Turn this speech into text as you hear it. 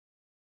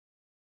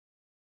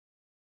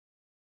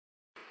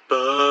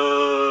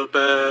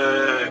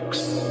Burbex.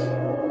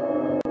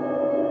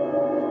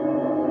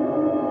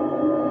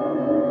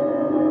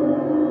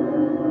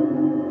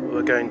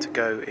 We're going to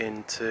go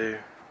into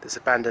this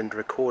abandoned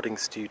recording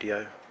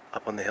studio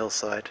up on the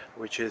hillside,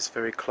 which is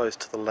very close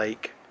to the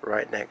lake,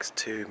 right next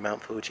to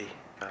Mount Fuji.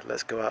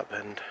 Let's go up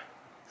and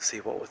see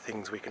what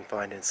things we can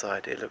find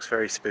inside. It looks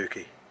very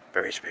spooky,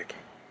 very spooky.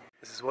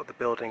 This is what the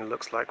building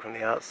looks like from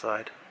the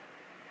outside.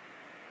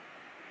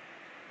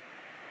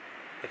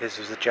 If this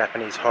was a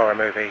Japanese horror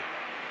movie,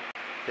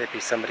 there'd be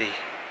somebody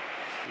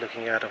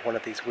looking out of one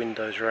of these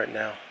windows right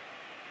now.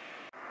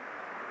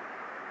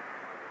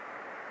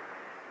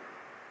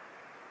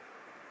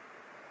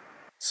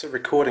 It's a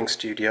recording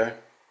studio.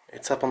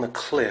 It's up on the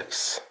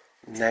cliffs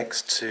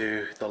next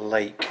to the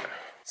lake.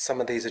 Some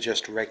of these are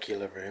just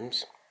regular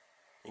rooms.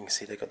 You can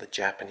see they've got the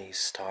Japanese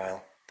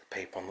style, the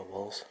paper on the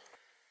walls.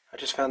 I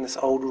just found this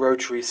old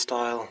rotary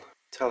style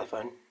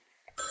telephone.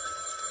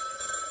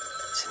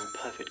 It's in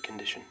perfect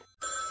condition.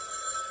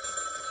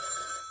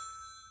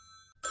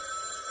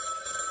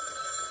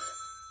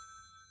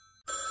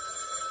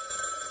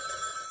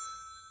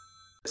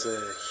 There's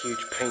a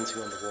huge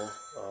painting on the wall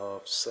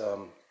of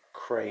some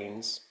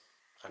cranes.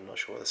 I'm not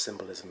sure what the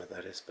symbolism of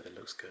that is, but it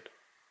looks good.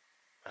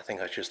 I think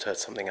I just heard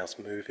something else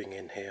moving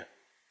in here,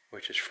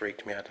 which has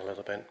freaked me out a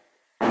little bit.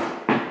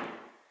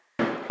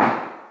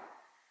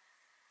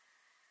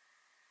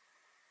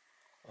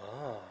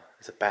 Ah,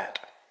 there's a bat.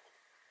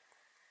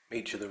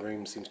 Each of the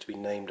rooms seems to be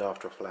named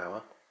after a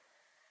flower.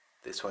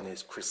 This one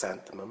is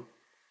chrysanthemum.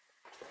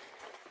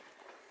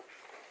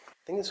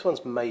 I think this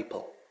one's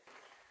maple.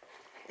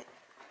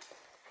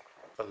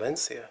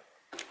 Valencia.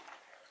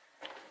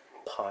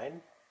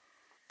 Pine.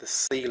 The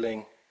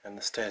ceiling and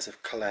the stairs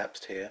have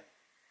collapsed here,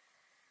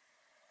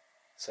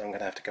 so I'm going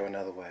to have to go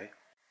another way.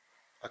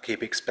 I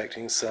keep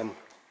expecting some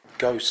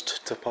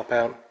ghost to pop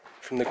out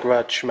from The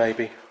Grudge,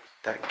 maybe.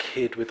 That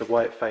kid with the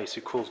white face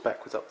who crawls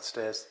backwards up the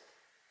stairs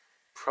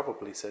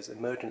probably says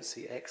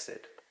emergency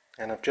exit.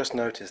 And I've just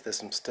noticed there's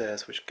some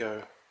stairs which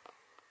go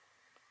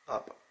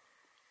up,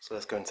 so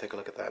let's go and take a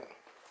look at that.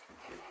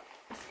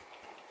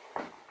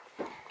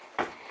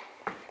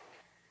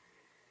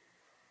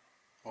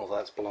 Well,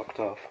 that's blocked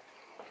off.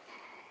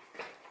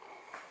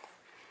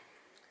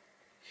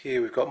 Here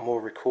we've got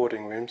more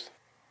recording rooms.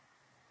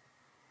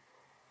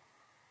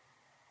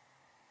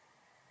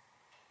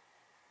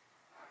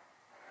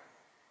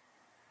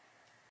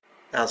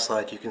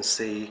 Outside you can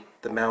see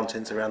the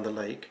mountains around the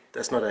lake.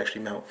 That's not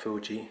actually Mount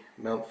Fuji.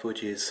 Mount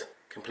Fuji is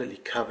completely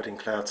covered in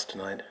clouds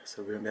tonight,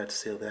 so we won't be able to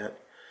see that.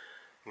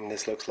 And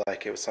this looks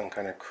like it was some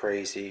kind of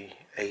crazy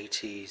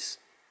 80s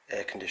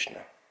air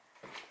conditioner.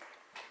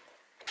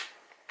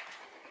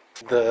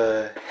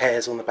 The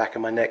hairs on the back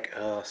of my neck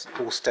are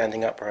all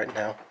standing up right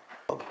now.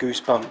 I've got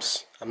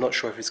goosebumps. I'm not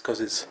sure if it's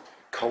because it's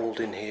cold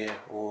in here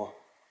or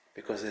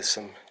because there's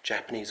some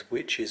Japanese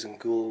witches and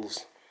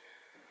ghouls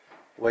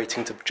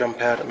waiting to jump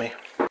out at me.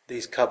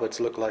 These cupboards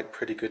look like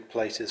pretty good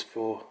places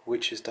for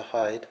witches to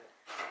hide.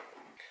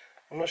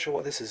 I'm not sure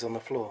what this is on the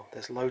floor.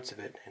 There's loads of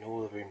it in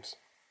all the rooms.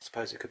 I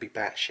suppose it could be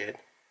batshit.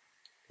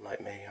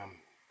 Like me, I'm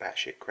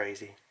batshit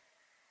crazy.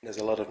 There's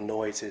a lot of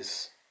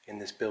noises in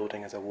this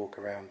building as I walk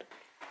around.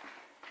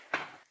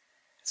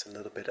 It's a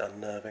little bit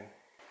unnerving.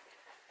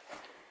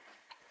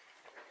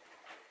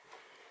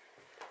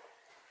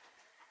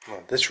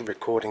 Well, this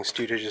recording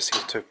studio just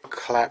seems to have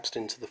collapsed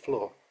into the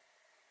floor.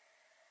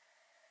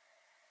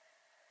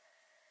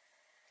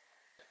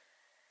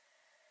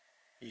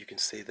 You can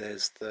see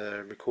there's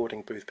the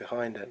recording booth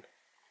behind it.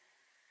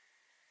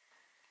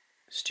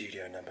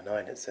 Studio number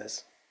 9 it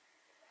says.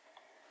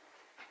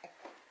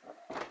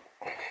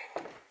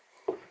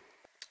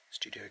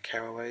 Studio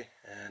Caraway,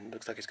 and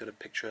looks like it's got a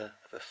picture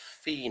of a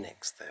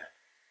phoenix there.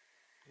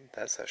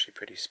 That's actually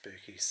pretty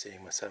spooky,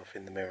 seeing myself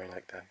in the mirror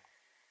like that.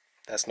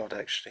 That's not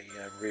actually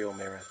a real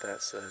mirror,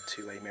 that's a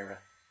two-way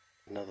mirror.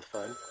 Another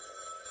phone.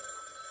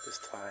 This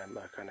time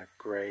a kind of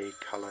grey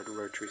coloured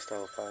rotary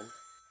style phone.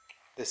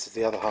 This is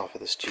the other half of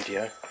the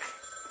studio.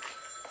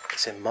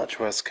 It's in much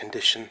worse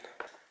condition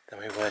than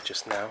we were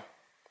just now.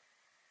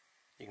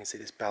 You can see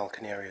this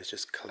balcony area has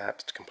just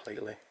collapsed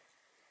completely.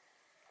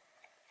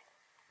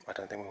 I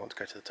don't think we want to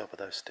go to the top of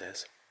those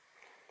stairs.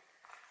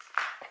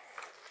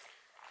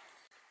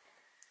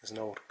 There's an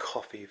old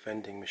coffee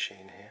vending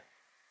machine here.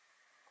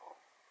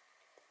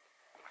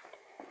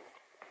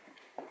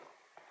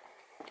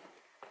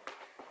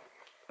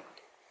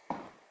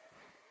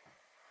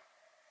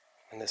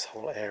 And this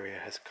whole area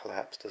has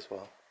collapsed as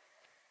well.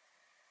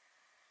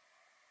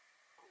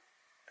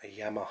 A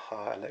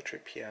Yamaha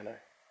electric piano.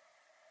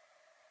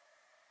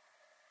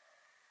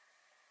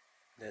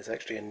 There's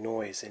actually a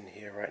noise in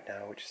here right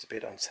now which is a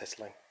bit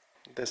unsettling.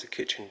 There's a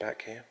kitchen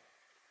back here.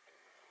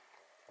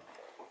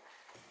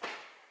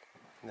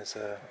 And there's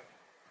a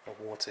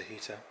water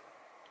heater.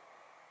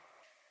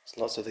 There's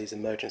lots of these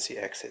emergency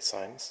exit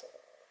signs.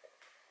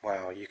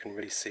 Wow, you can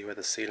really see where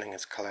the ceiling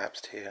has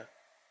collapsed here.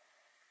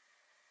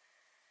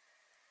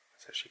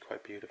 It's actually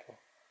quite beautiful.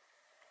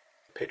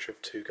 A picture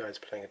of two guys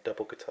playing a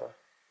double guitar.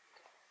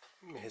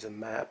 Here's a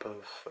map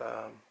of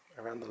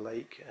around the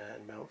lake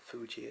and Mount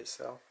Fuji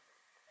itself.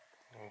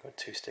 And we've got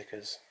 2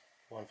 stickers,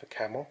 one for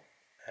camel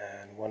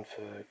and one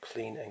for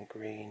clean and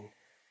green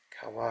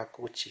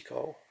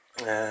Kawaguchiko,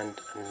 and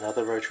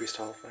another rotary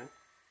style phone.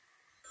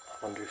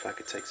 I wonder if I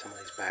could take some of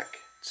these back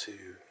to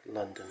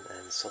London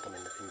and sell them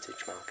in the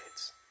vintage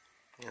markets.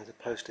 There's a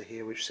poster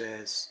here which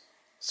says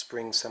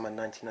Spring Summer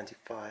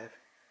 1995,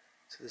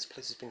 so this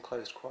place has been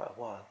closed quite a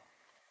while.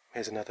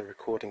 Here's another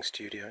recording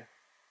studio.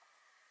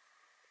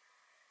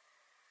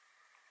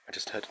 I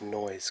just heard a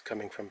noise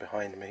coming from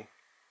behind me.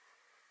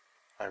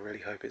 I really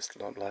hope it's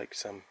not like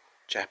some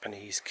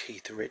Japanese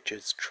Keith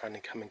Richards trying to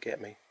come and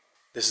get me.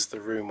 This is the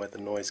room where the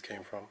noise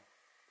came from.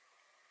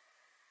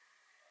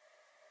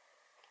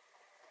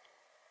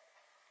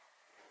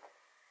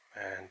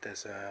 And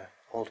there's an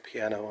old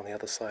piano on the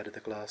other side of the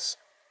glass.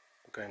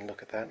 We'll go and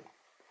look at that.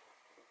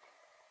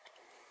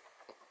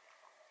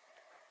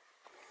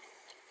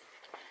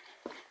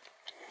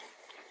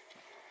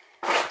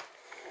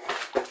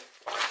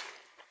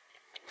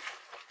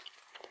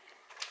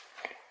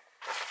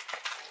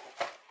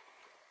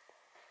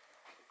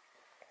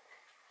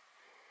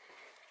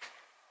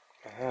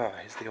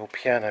 Here's the old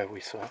piano we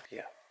saw.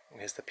 Yeah,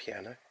 here's the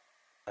piano.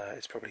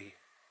 It's probably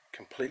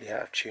completely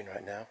out of tune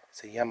right now.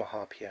 It's a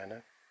Yamaha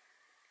piano.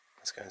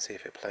 Let's go and see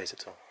if it plays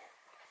at all.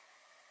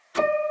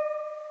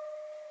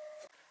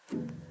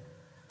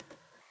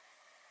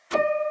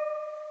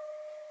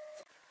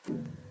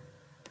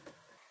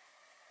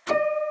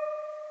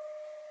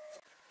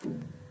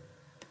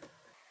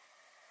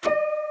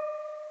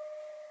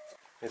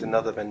 Here's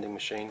another vending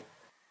machine,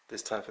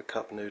 this time for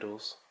cup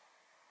noodles.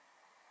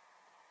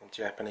 The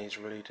Japanese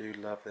really do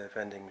love their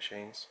vending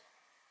machines.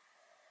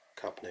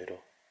 Cup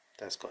noodle,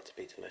 that's got to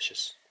be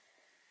delicious.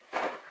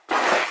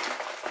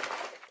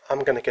 I'm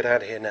going to get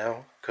out of here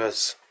now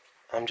because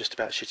I'm just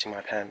about shitting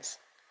my pants.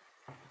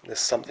 There's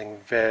something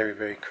very,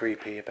 very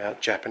creepy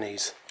about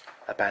Japanese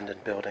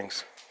abandoned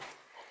buildings.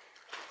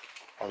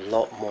 A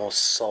lot more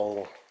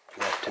soul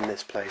left in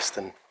this place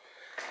than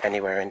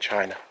anywhere in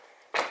China.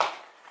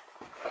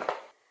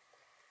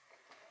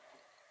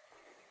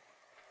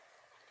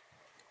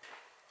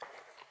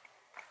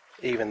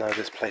 Even though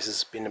this place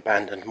has been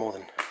abandoned more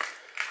than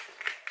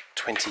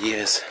 20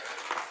 years,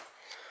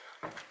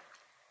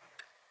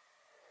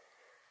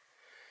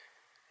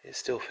 it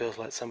still feels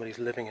like somebody's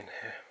living in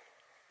here.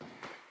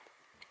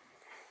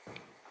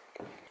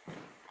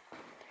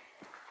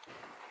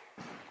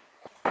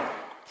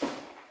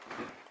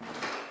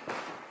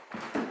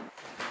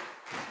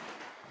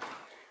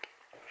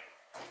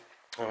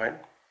 Alright,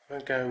 I'm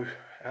going to go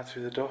out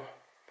through the door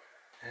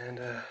and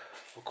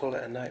we'll call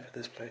it a night for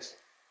this place.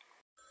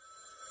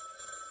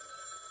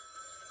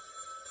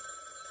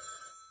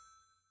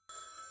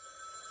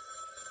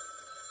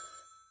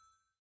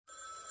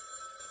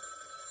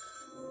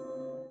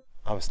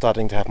 I was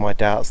starting to have my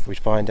doubts that we'd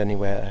find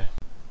anywhere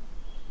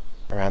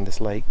around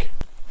this lake.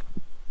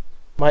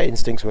 My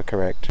instincts were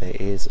correct. There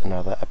is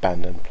another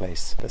abandoned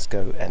place. Let's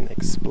go and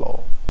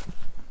explore.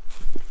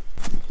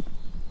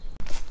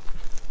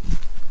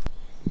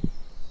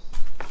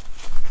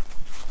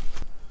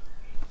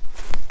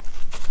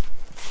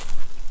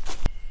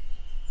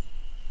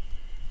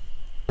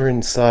 We're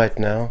inside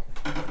now.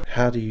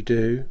 How do you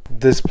do?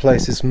 This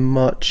place is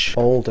much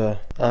older.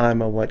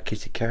 I'm a white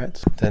kitty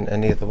cat than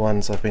any of the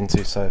ones I've been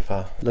to so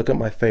far. Look at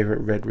my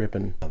favourite red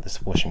ribbon. Oh,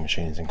 this washing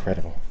machine is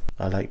incredible.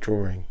 I like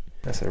drawing.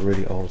 That's a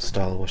really old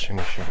style washing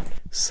machine.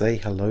 Say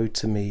hello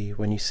to me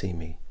when you see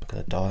me. Look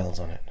at the dials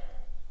on it.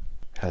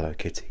 Hello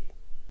Kitty.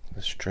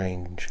 It's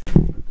strange.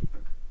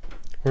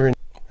 There's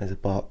a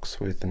box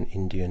with an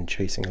Indian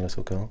chasing a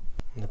little girl.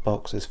 And the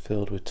box is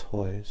filled with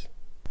toys.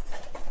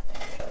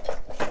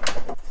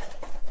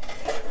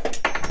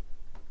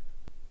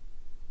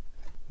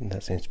 And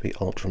that seems to be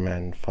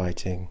Ultraman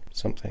fighting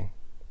something.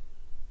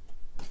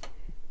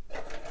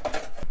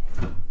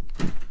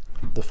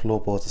 The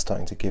floorboards are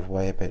starting to give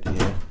way a bit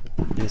here.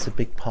 There's a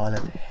big pile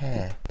of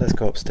hair. Let's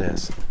go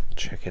upstairs.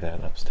 Check it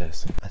out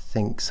upstairs. I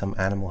think some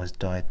animal has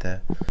died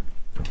there.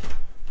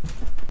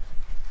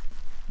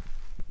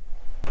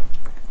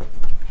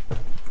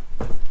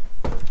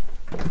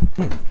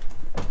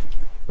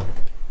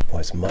 Oh,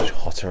 it's much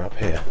hotter up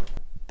here.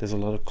 There's a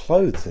lot of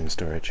clothes in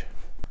storage.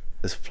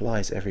 There's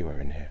flies everywhere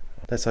in here.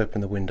 Let's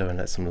open the window and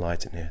let some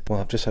light in here.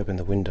 Well, I've just opened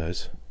the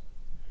windows.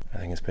 I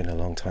think it's been a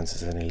long time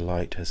since any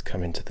light has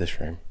come into this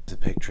room. There's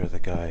a picture of the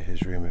guy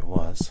whose room it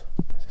was.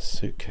 There's a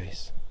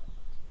suitcase.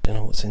 Don't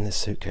know what's in this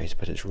suitcase,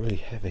 but it's really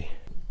heavy.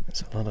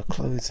 There's a lot of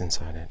clothes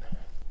inside it.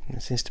 And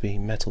it seems to be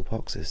metal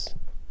boxes.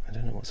 I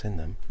don't know what's in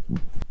them.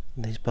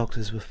 And these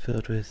boxes were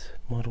filled with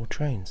model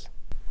trains.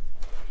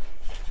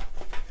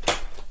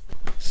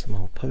 Some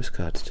old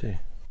postcards too.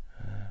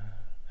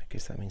 I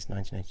guess that means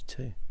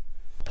 1982.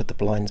 Put the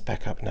blinds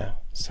back up now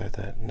so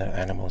that no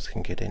animals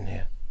can get in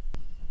here.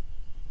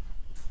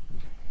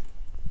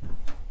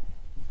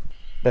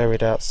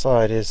 Buried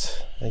outside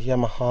is a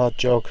Yamaha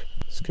jog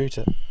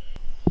scooter.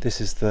 This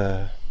is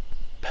the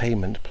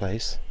payment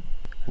place,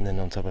 and then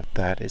on top of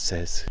that it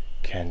says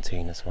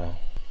canteen as well.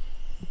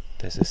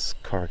 There's this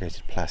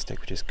corrugated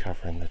plastic which is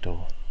covering the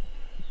door,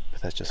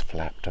 but that's just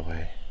flapped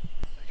away.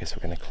 I guess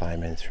we're going to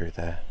climb in through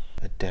there.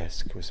 A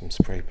desk with some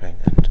spray paint,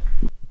 and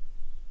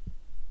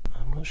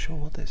I'm not sure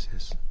what this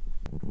is.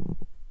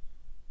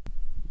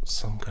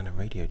 Some kind of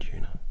radio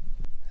tuner.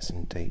 There's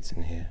some dates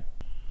in here.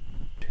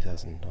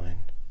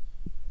 2009.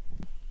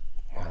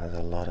 Wow, there's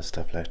a lot of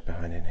stuff left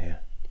behind in here.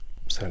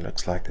 So it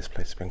looks like this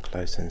place has been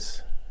closed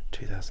since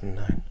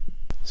 2009.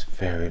 It's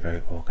very,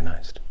 very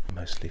organised.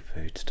 Mostly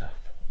food stuff.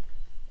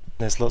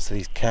 There's lots of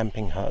these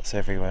camping huts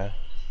everywhere.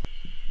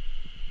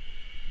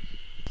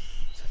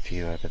 There's a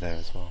few over there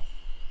as well.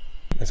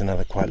 There's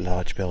another quite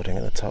large building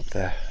at the top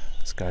there.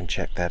 Let's go and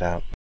check that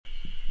out.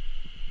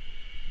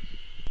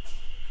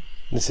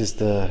 This is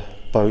the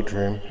boat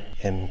room,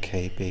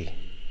 MKB.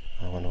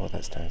 I wonder what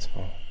that stands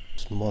for.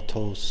 It's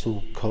Moto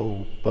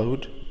Suko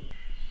Boat.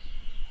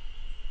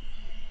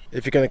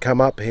 If you're going to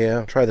come up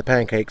here, try the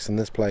pancakes in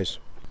this place.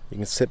 You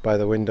can sit by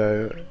the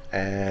window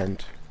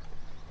and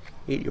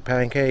eat your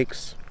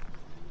pancakes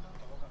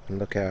and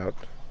look out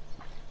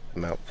at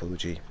Mount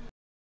Fuji.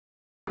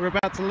 We're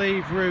about to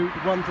leave Route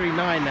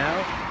 139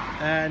 now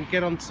and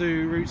get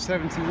onto Route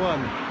 71,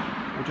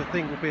 which I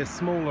think will be a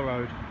smaller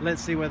road.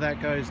 Let's see where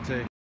that goes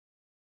to.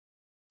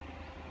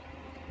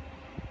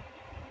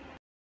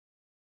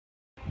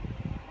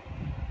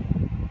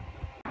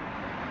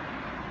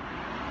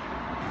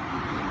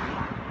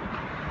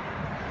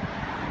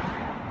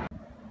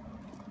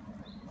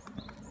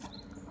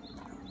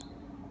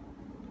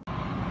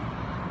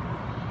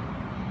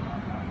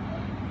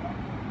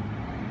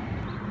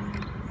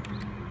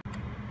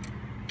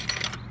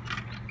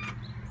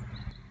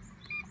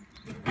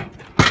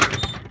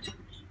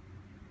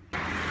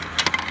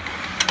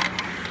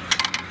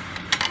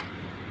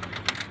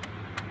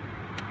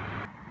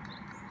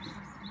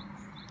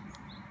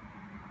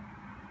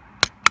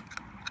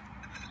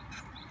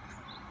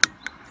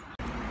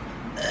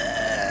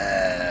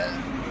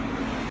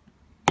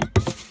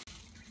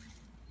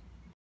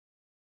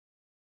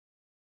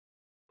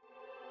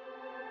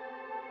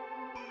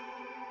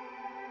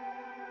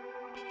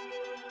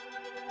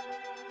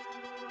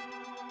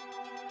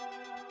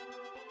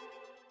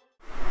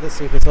 Let's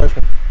see if it's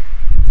open.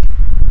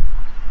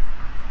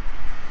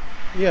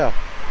 Yeah,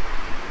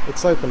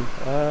 it's open.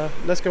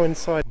 Let's go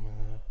inside.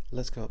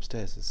 Let's go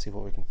upstairs and see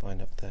what we can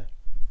find up there.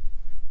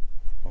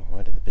 Oh,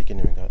 right at the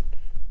beginning we got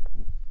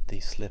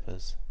these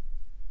slippers.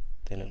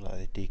 They look like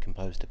they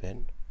decomposed a bit.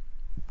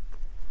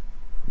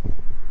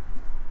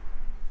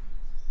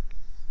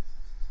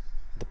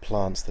 The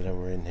plants that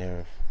were in here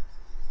have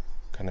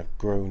kind of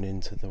grown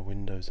into the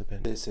windows a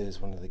bit. This is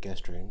one of the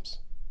guest rooms.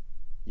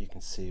 You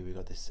can see we've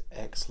got this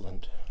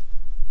excellent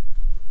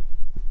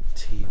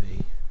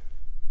TV.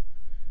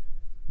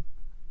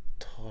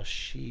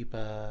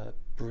 Toshiba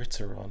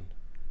Briteron.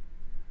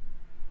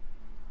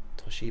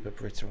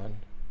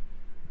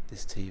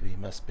 This TV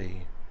must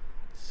be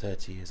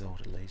 30 years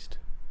old at least.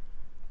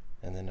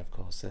 And then of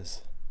course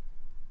there's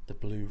the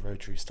blue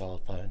rotary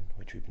style phone,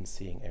 which we've been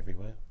seeing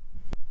everywhere.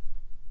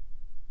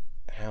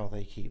 How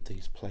they keep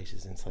these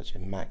places in such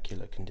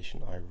immaculate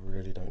condition, I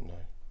really don't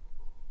know.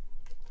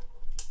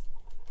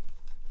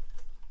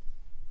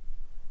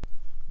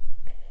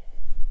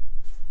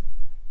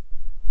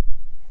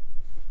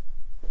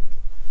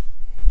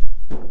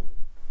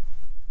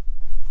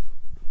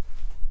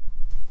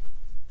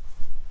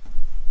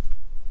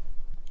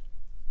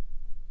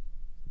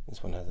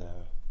 This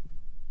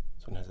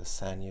one has a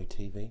Sanyo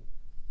TV.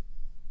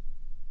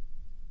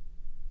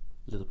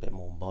 A little bit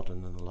more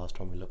modern than the last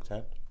one we looked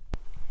at.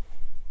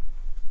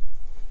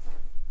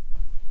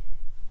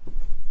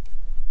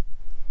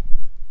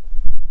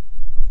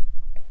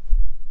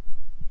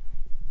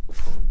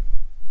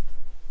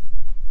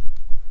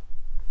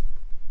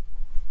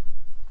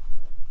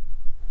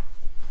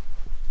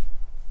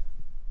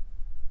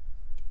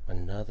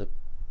 Another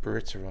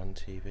Briteron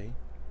TV.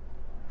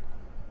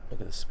 Look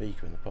at the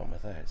speaker in the bottom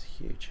of that, it's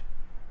huge.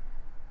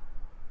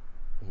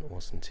 An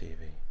awesome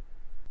TV.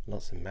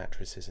 Lots of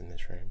mattresses in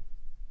this room.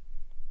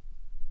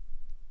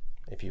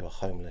 If you were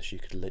homeless, you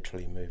could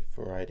literally move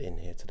right in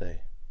here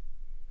today.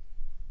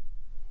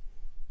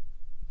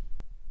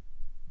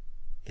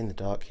 In the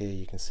dark here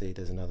you can see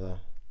there's another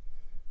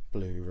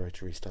blue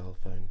rotary style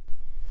phone.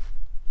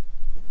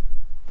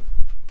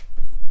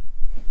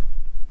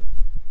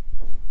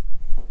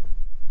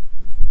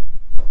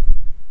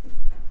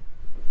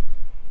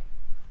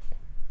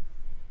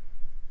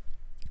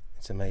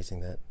 It's amazing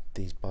that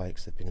these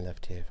bikes have been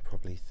left here for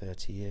probably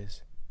 30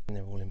 years and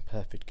they're all in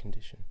perfect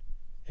condition.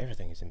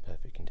 Everything is in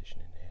perfect condition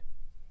in here.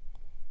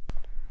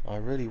 I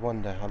really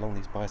wonder how long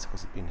these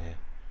bicycles have been here.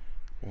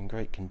 They're in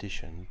great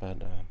condition, but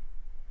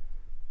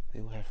they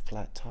all have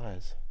flat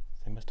tyres.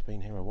 They must have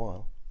been here a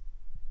while.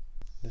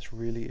 This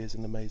really is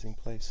an amazing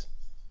place.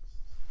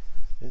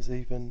 There's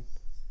even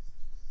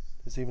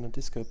a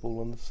disco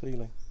ball on the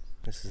ceiling.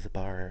 This is the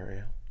bar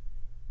area.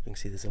 You can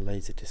see there's a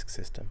laser disc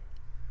system.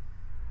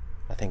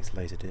 I think it's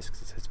laser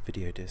discs, it says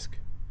video disc.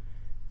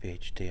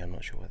 VHD, I'm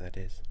not sure what that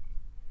is.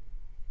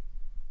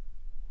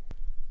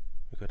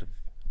 We've got a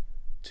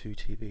two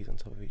TVs on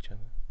top of each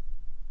other.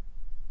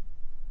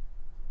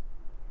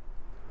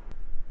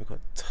 We've got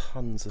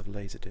tons of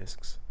laser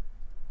discs.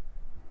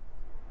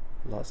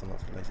 Lots and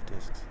lots of laser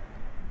discs.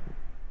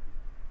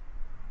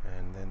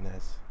 And then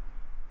there's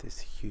this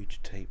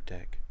huge tape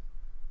deck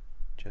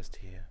just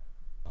here.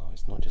 Oh,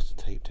 it's not just a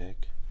tape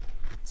deck,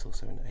 it's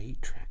also an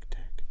 8-track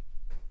deck.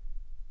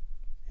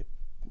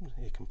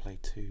 It can play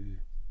 2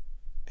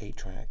 8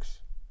 tracks.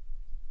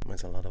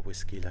 There's a lot of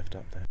whiskey left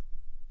up there.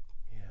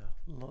 Yeah,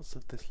 lots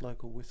of this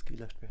local whiskey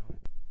left behind.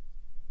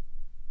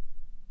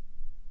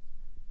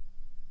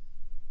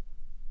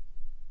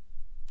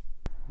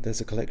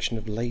 There's a collection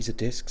of laser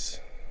discs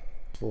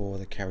for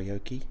the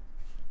karaoke.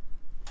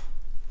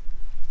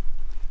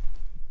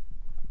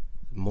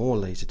 More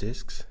laser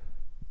discs.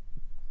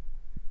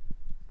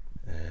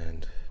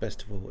 And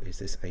best of all is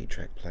this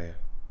 8-track player.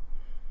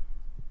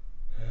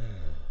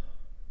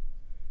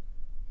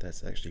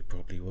 That's actually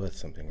probably worth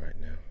something right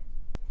now.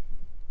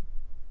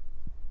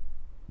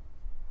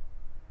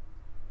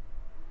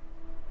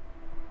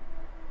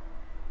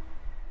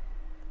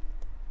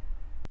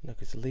 Look,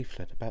 it's a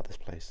leaflet about this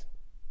place.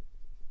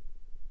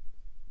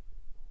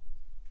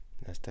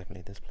 That's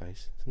definitely this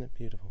place. Isn't it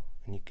beautiful?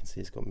 And you can see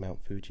it's got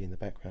Mount Fuji in the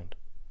background.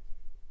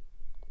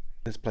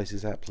 This place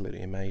is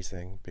absolutely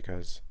amazing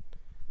because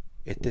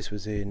if this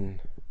was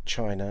in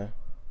China,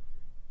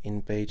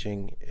 in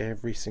Beijing,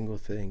 every single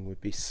thing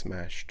would be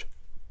smashed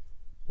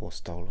or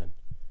stolen.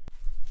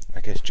 I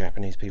guess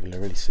Japanese people are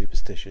really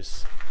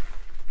superstitious.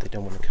 They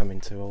don't want to come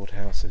into old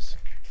houses.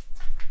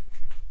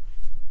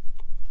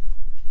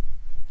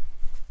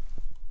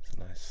 It's a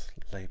nice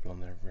label on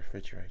the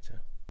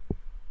refrigerator.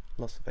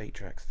 Lots of 8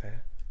 tracks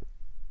there.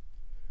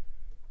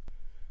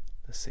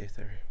 Let's see if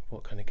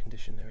what kind of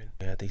condition they're in.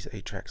 Yeah, these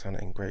 8 tracks aren't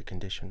in great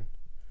condition.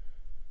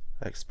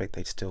 I expect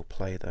they'd still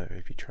play though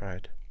if you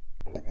tried.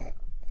 And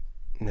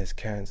there's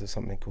cans of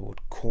something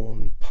called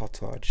corn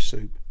pottage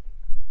soup.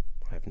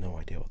 I have no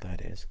idea what that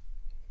is.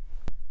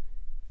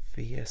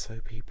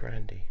 VSOP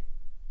brandy.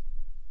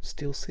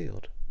 Still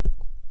sealed.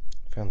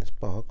 Found this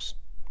box.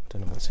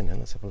 Don't know what's in it.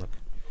 Let's have a look.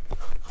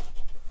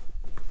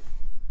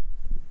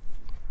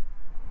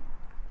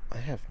 I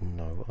have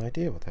no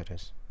idea what that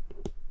is.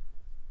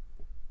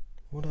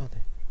 What are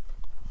they?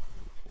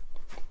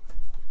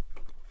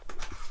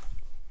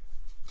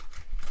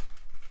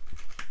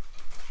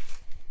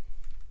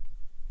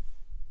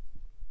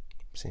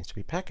 Seems to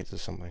be packets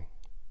of something.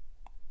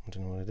 I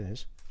don't know what it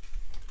is.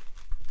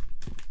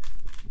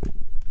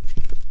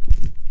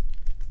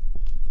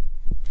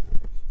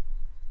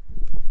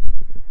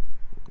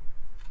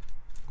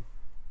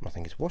 I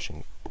think it's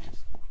washing.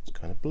 It's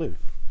kind of blue.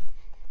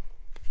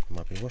 It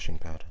might be washing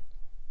powder.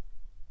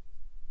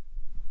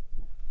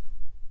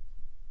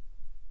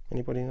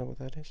 Anybody know what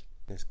that is?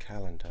 This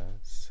calendar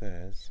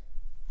says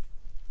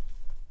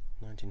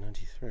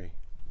 1993.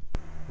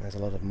 There's a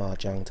lot of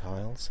mahjong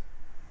tiles.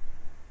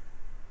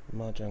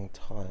 Mahjong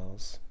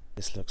tiles.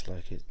 This looks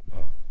like it.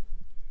 Oh,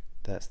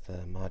 that's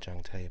the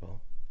mahjong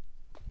table.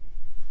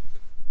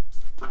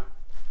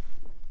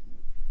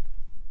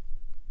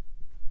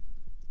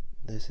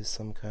 This is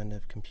some kind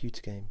of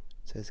computer game.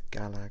 It says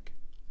Galag.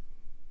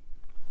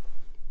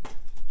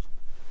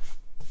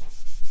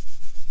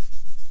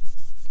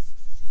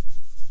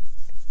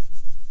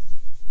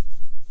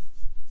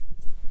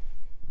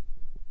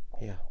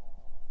 Yeah,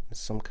 it's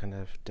some kind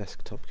of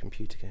desktop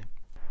computer game.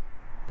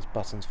 There's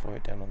buttons for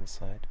it down on the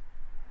side.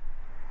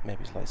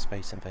 Maybe it's like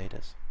Space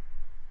Invaders.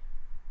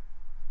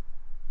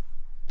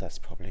 That's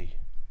probably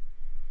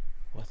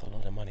worth a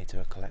lot of money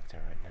to a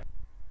collector right now.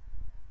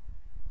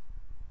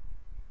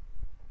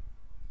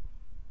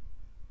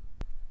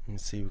 You can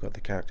see we've got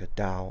the character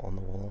Dao on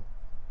the wall.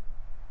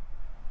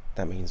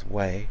 That means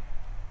way,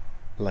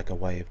 like a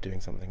way of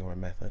doing something or a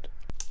method.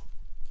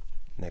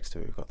 Next to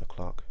it we've got the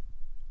clock.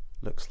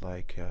 Looks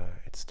like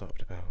it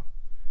stopped about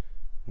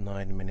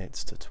 9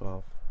 minutes to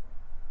 12.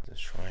 There's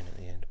a shrine at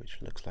the end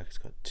which looks like it's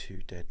got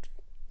two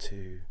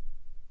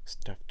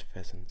stuffed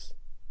pheasants.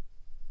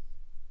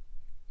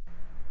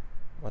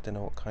 I don't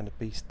know what kind of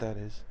beast that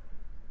is.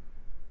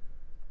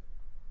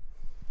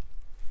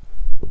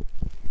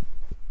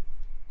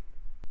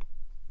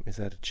 Is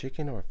that a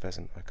chicken or a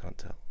pheasant? I can't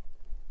tell.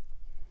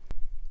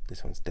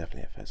 This one's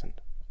definitely a pheasant.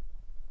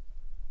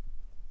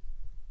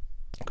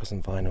 Got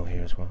some vinyl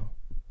here as well.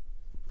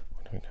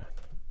 What do we got?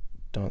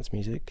 Dance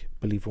music,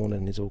 Billy Vaughan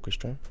and his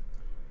orchestra.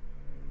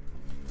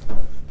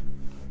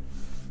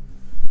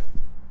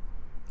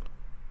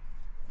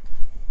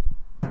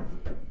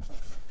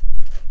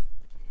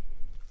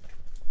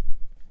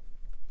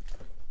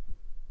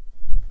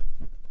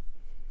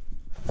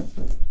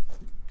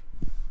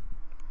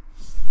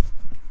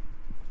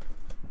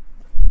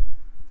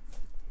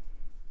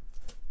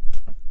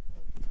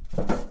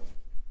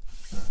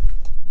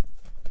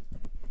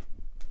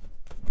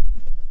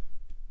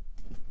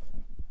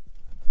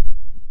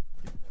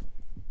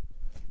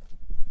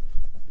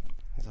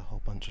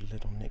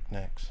 Little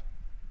knickknacks.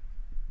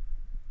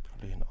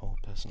 Probably an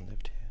old person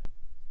lived here.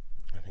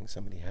 I think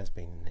somebody has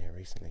been in here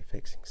recently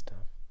fixing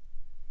stuff.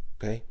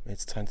 Okay,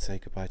 it's time to say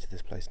goodbye to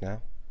this place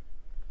now.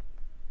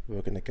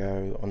 We're going to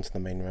go onto the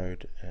main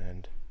road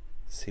and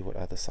see what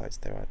other sights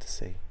there are to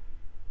see.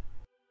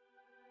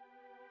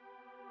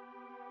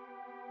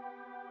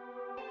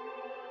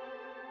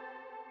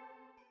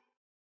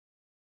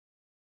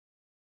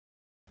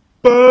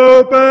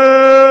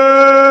 Burbex!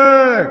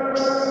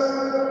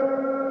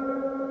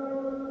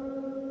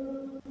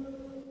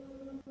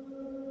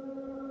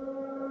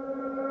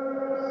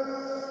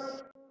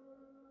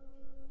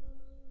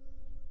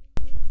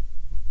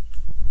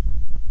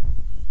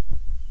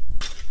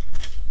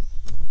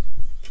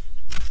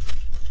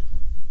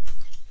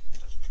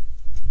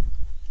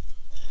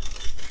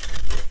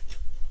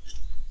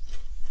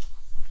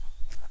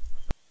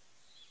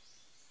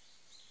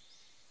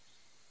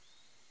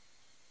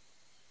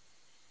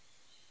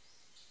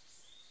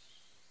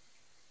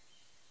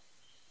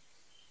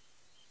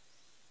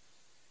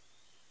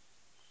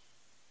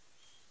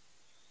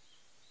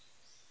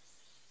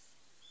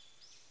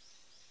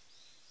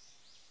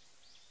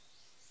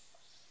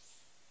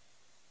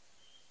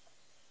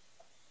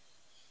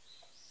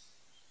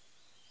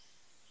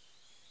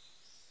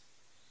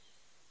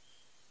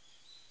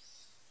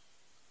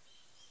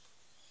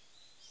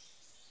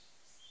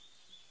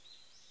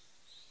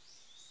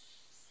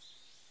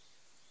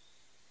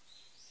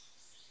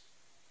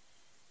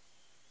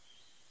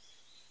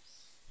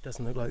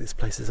 Doesn't look like this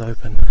place is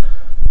open.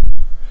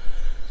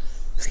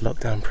 It's locked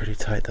down pretty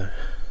tight though.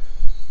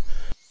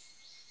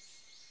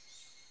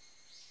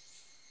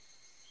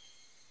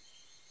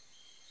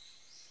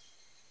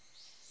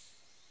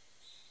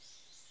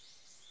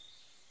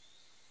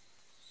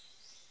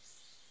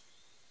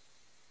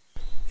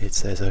 It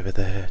says over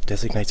there,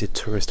 designated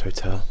tourist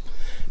hotel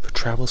for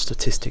travel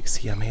statistics,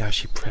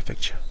 Yamayashi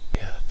Prefecture.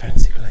 Yeah,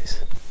 fancy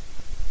place.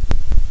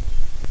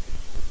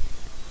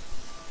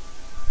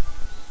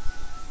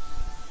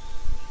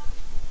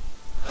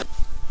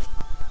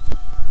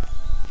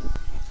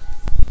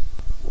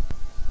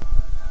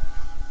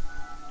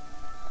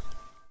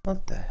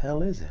 What the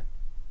hell is it?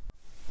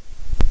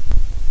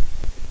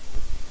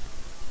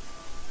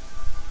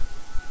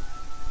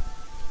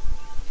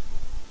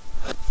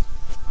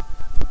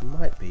 It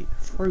might be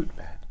a fruit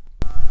bat.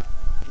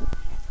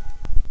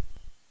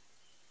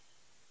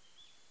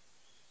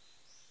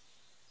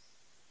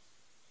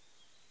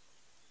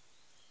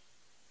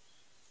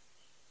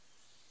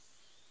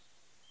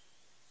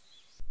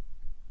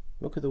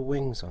 Look at the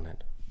wings on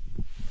it.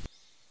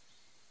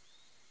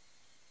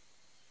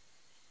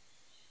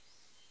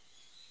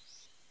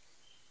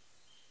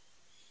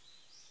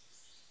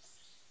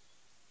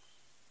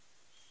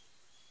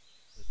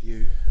 The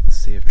view of the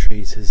sea of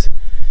trees is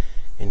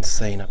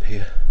insane up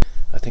here.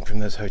 I think from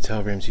those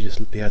hotel rooms you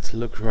just be able to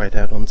look right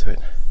out onto it.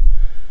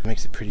 It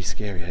makes it pretty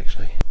scary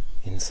actually.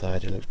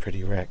 Inside it looks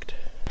pretty wrecked.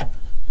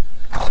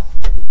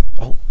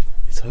 Oh,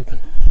 it's open.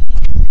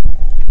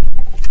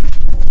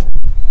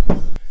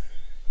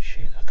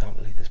 Shit, I can't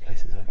believe this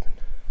place is open.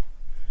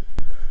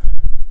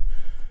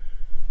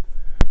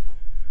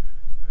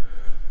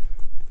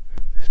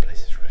 This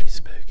place is really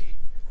spooky.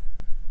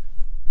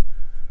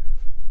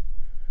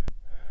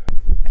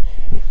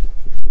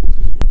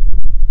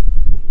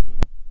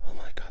 Oh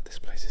my god, this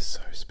place is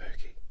so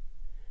spooky.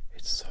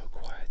 It's so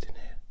quiet in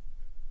here.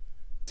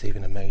 There's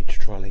even a mage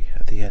trolley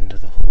at the end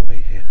of the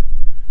hallway here.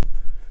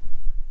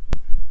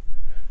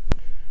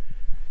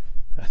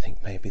 I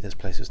think maybe this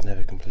place was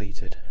never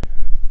completed.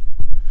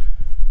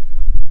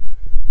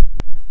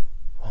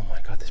 Oh my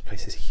god, this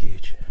place is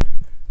huge.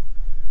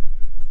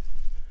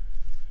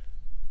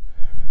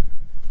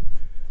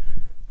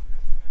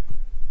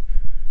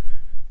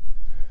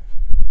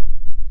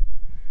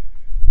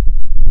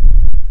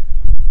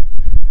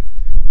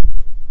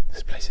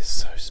 This place is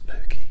so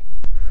spooky.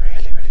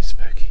 Really, really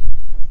spooky.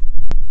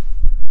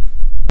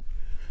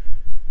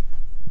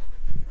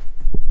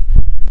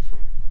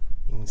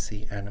 You can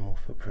see animal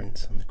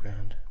footprints on the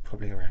ground.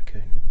 Probably a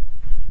raccoon.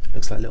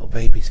 Looks like little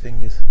baby's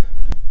fingers.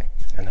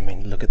 And I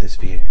mean, look at this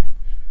view.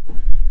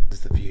 This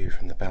is the view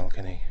from the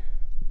balcony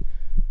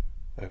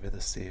over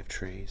the sea of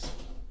trees.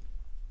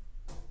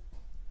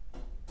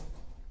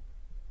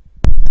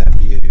 That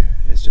view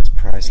is just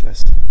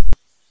priceless.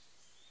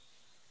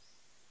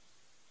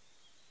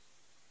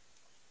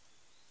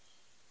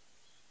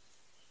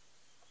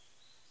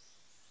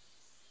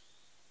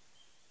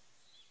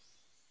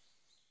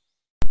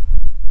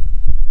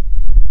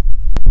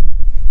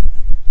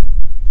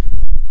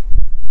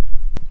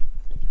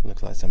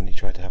 Looks like somebody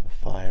tried to have a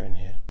fire in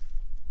here.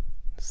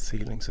 The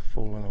ceilings have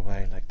fallen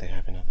away like they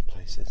have in other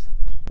places.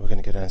 We're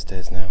going to go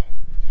downstairs now.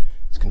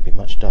 It's going to be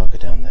much darker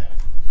down there.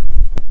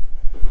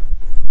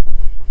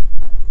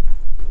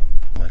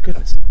 My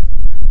goodness.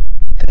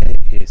 There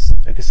is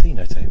a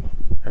casino table.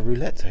 A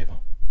roulette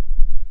table.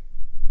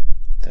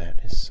 That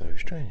is so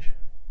strange.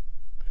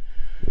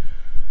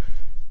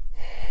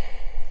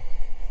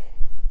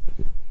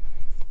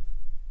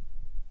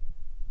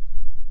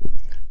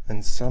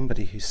 And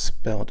somebody who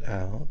spelled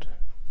out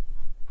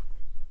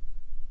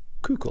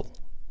Kugel.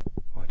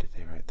 Why did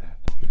they write that?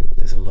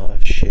 There's a lot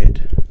of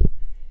shit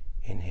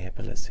in here,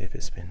 but let's see if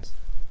it spins.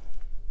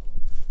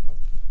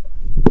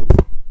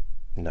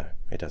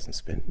 doesn't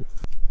spin.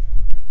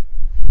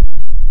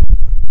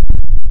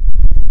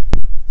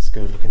 Let's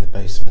go look in the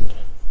basement.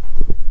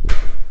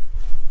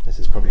 This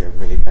is probably a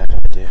really bad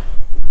idea.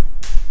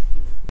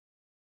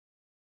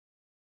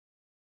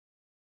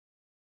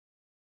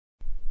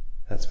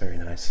 That's very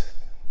nice.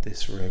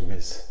 This room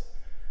is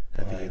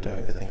a view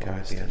over the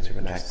forest. I to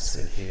relax to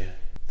sit here.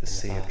 The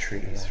sea of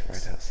trees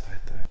right outside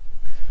there.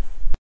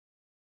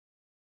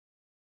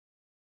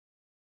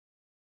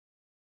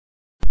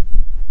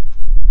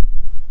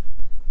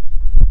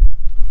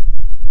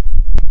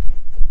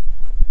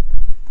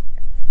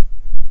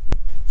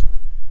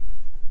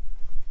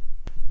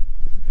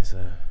 There's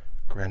a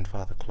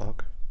grandfather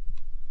clock.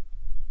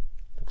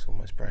 Looks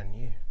almost brand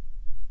new.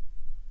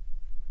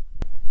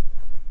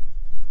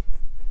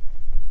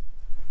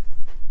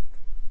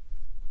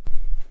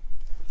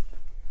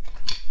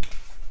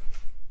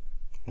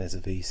 There's a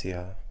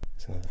VCR.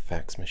 It's another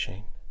fax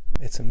machine.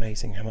 It's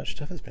amazing how much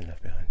stuff has been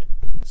left behind.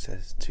 It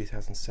says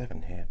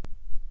 2007 here.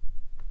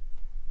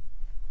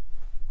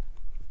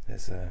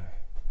 There's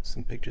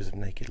some pictures of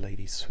naked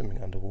ladies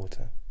swimming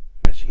underwater.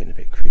 I'm actually getting a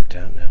bit creeped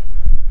out now.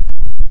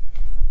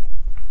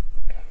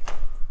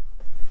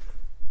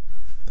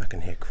 I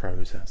can hear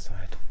crows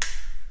outside.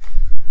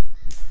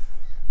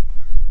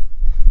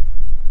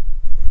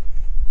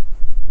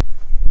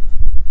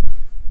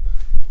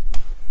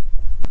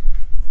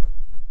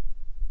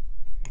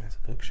 There's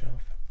a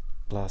bookshelf.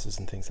 Glasses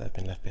and things that have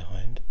been left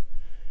behind.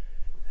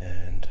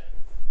 And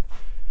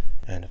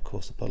of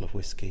course a bottle of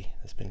whiskey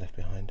that's been left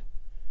behind.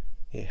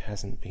 It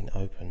hasn't been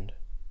opened.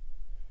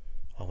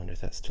 I wonder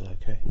if that's still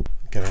okay.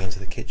 Going into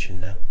the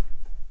kitchen now.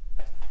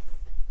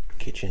 The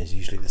kitchen is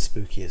usually the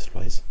spookiest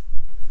place.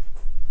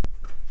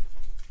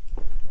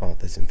 Oh,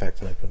 there's in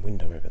fact an open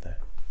window over there.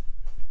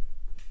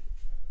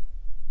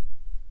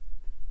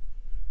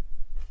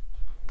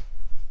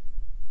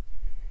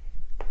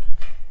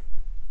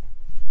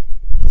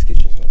 This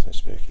kitchen's not so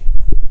spooky.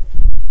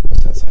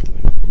 What's outside the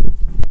window?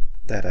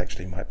 That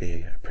actually might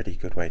be a pretty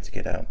good way to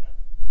get out.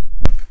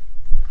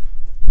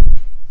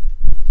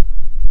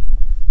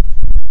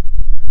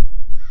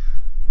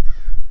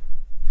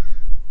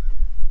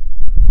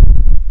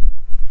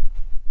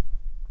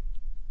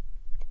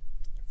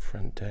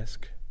 Front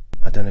desk.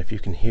 I don't know if you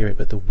can hear it,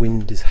 but the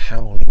wind is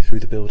howling through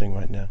the building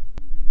right now.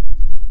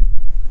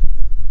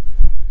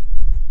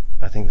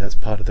 I think that's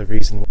part of the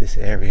reason this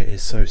area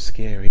is so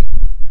scary,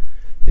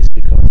 is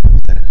because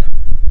of that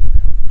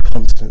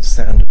constant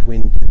sound of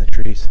wind in the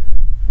trees.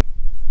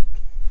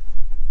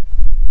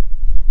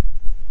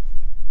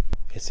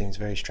 It seems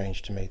very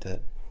strange to me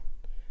that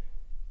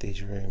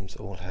these rooms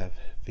all have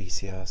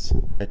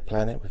VCRs. Red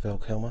Planet with Val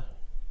Kilmer,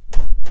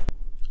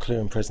 Clear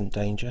and Present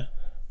Danger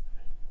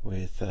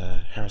with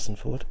Harrison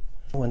Ford.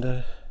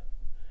 And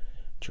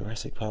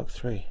Jurassic Park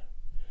 3.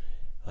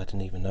 I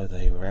didn't even know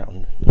they were out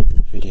on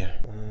video.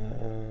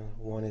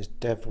 One is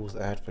Devil's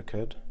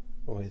Advocate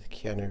with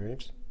Keanu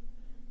Reeves.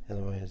 The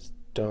other one is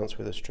Dance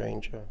with a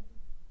Stranger.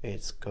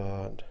 It's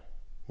got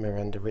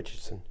Miranda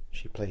Richardson.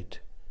 She played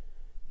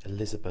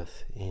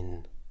Elizabeth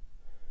in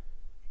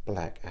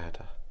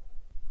Blackadder.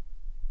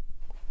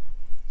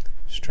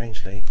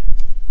 Strangely,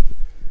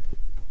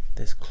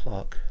 this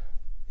clock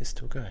is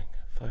still going.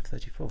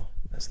 5:34.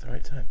 That's the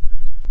right time.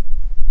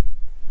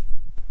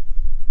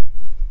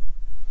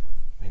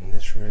 In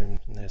this room,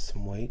 there's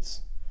some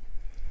weights.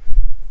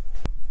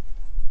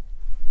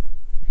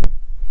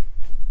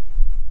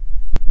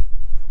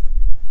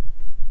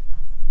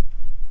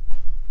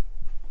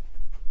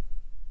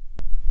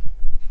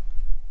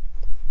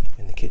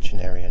 In the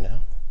kitchen area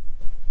now,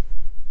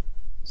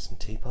 some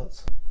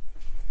teapots.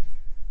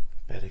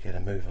 Better get a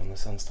move on, the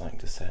sun's starting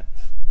to set.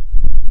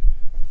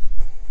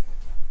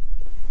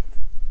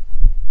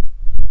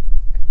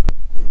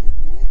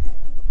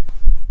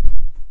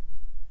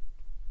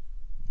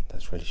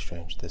 That's really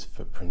strange. There's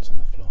footprints on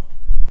the floor.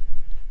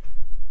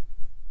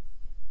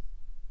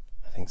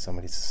 I think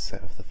somebody's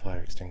set off the fire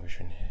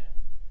extinguisher in here.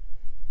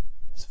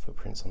 There's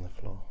footprints on the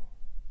floor.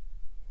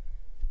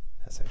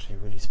 That's actually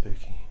really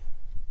spooky.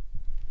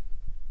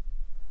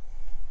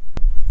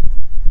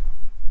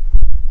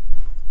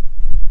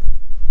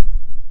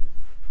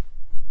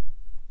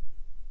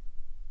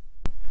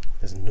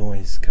 There's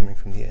noise coming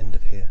from the end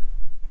of here.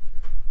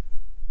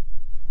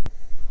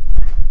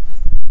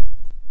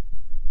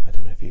 I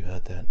don't know if you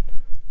heard that.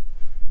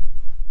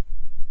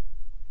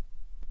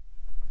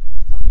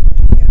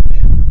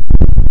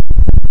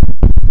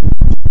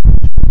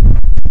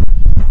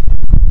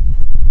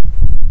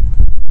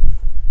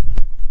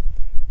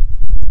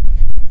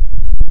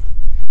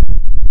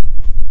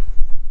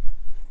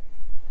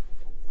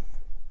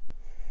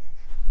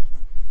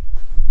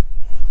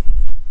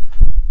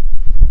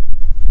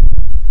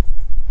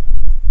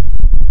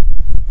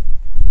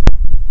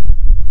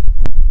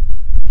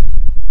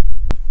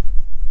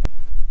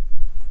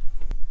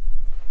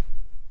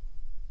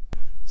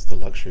 The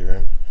luxury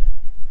room.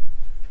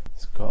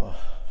 It's got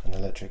an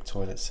electric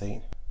toilet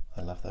seat.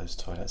 I love those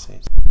toilet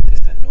seats. There's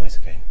that noise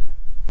again.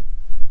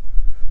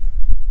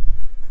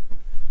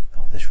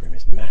 Oh, this room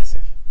is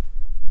massive.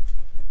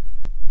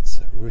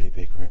 It's a really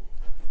big room.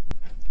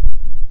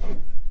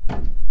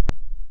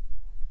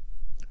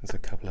 There's a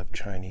couple of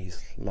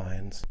Chinese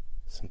lions,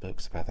 some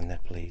books about the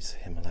Nepalese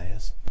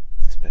Himalayas.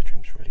 This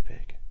bedroom's really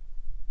big.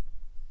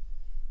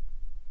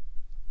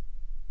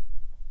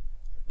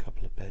 A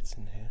couple of beds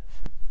in here.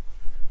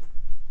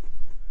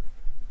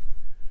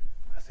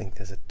 I think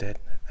there's a dead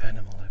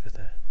animal over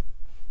there.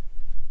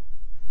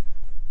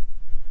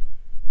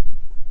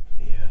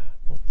 Yeah,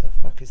 what the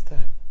fuck is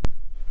that?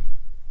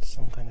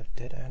 Some kind of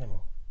dead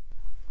animal.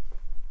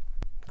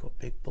 Got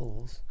big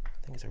balls. I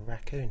think it's a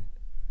raccoon.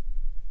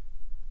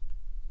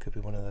 Could be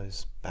one of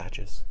those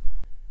badgers.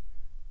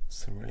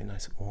 Some really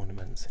nice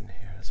ornaments in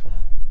here as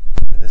well.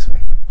 Look at this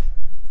one.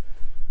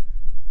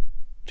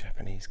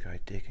 Japanese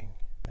guy digging.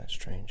 That's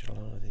strange. A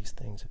lot of these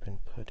things have been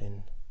put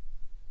in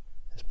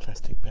this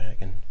plastic bag,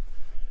 and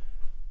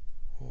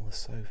all the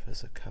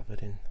sofas are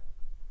covered in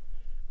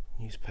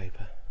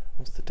newspaper.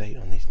 What's the date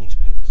on these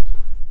newspapers?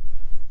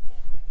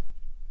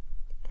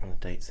 On the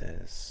date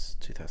says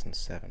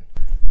 2007.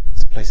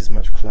 This place is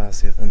much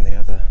classier than the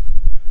other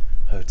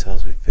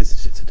hotels we've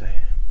visited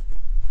today.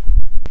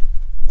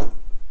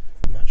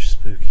 Much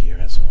spookier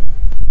as well.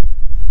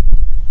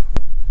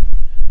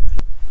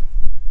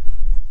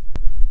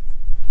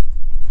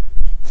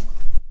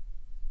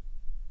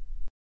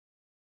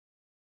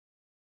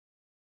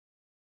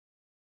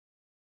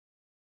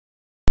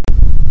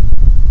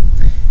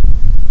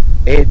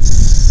 It's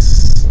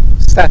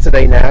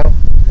Saturday now,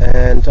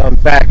 and I'm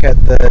back at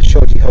the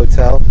Shoji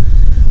Hotel.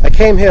 I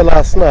came here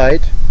last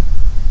night,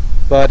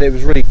 but it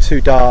was really too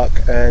dark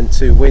and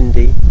too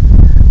windy.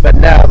 But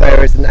now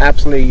there is an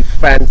absolutely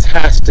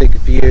fantastic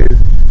view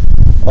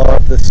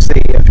of the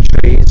sea of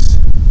trees,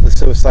 the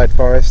suicide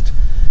forest,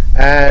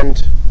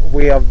 and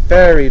we are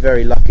very,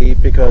 very lucky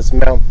because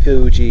Mount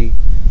Fuji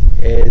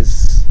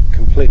is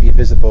completely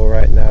visible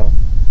right now.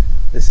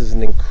 This is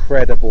an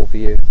incredible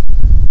view,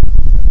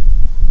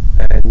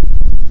 and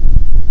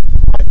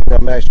I think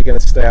I'm actually going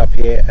to stay up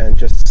here and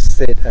just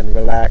sit and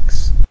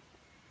relax.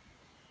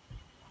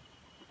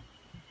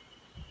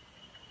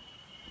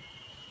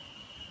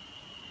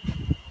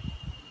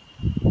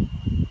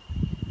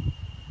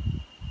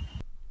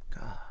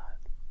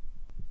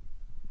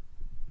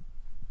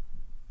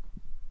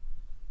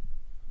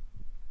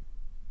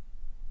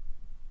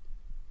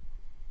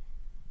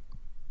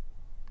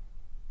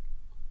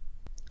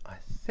 I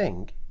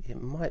think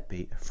it might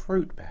be a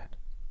fruit bat.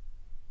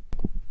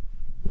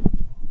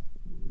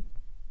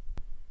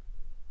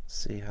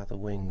 See how the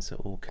wings are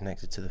all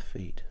connected to the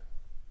feet.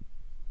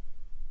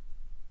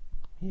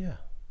 Yeah,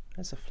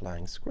 there's a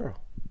flying squirrel.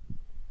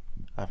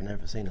 I've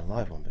never seen a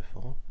live one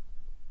before.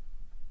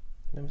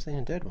 Never seen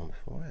a dead one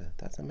before either.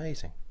 That's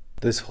amazing.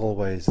 This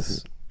hallway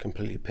is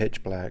completely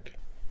pitch black.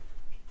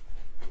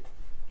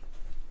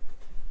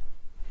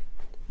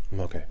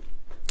 Okay,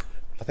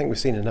 I think we've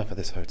seen enough of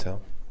this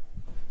hotel.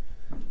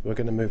 We're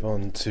going to move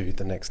on to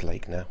the next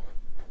lake now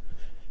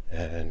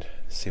and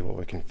see what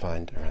we can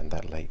find around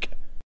that lake.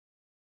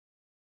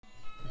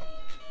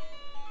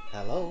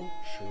 Hello,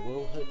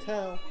 Shuwu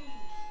Hotel.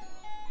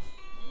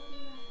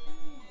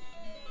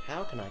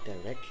 How can I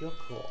direct your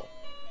call?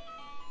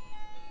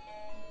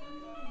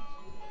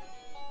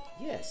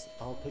 Yes,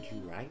 I'll put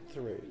you right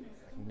through.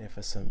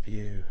 Magnificent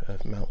view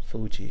of Mount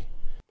Fuji.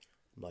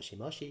 Moshi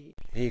moshi.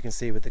 Here you can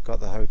see we've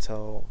got the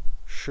hotel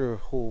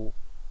Shuwu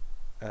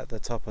at the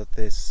top of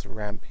this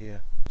ramp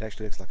here. It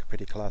actually looks like a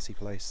pretty classy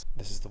place.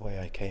 This is the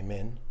way I came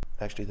in.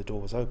 Actually, the door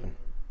was open.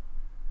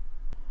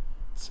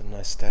 Some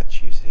nice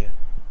statues here.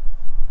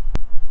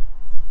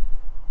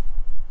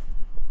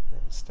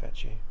 There's a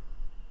statue.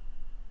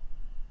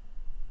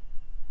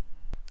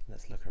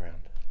 Let's look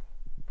around.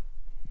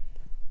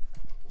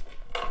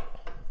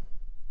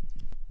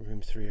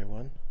 Room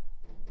 301.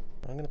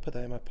 I'm going to put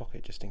that in my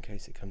pocket just in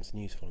case it comes in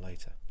useful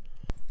later.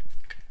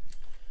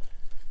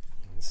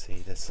 You can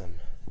see there's some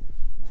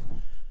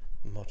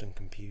modern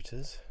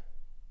computers.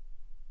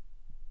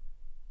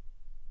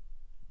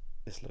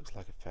 This looks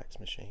like a fax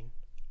machine.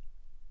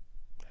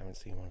 Haven't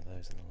seen one of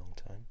those in a long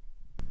time.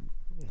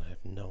 I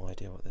have no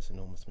idea what this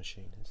enormous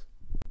machine is.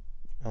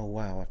 Oh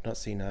wow, I've not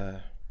seen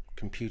a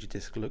computer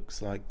disk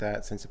looks like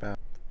that since about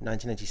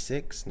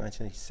 1986,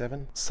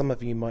 1987. Some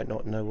of you might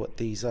not know what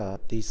these are.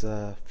 These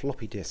are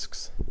floppy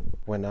disks.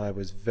 When I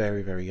was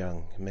very, very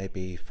young,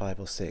 maybe 5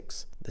 or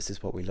 6, this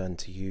is what we learned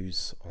to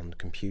use on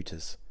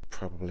computers.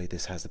 Probably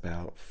this has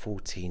about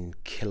 14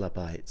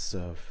 kilobytes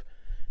of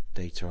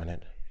data on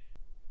it.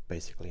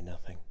 Basically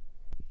nothing.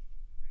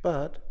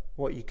 But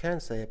what you can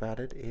say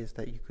about it is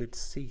that you could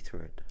see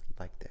through it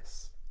like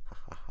this.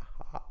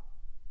 I'm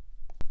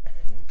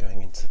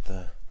going into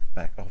the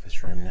back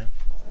office room now.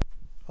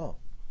 Oh.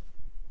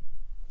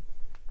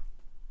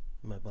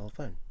 Mobile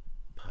phone.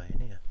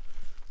 Pioneer.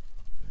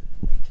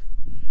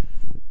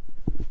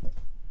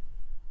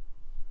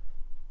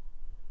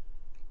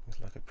 Looks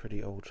like a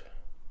pretty old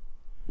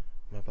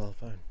mobile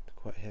phone.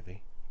 Quite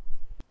heavy.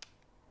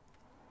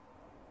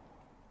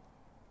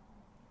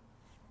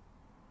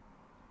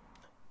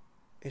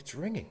 It's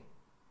ringing.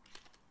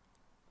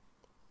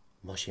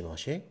 Moshi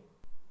moshi.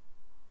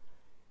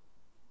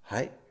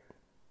 Hi,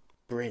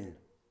 Brin.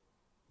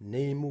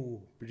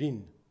 Nemo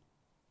Brin.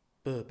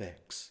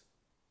 Burbex.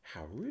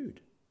 How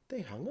rude.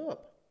 They hung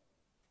up.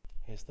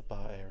 Here's the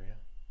bar area.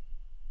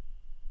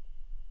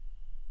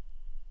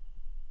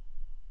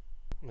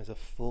 There's a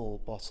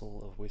full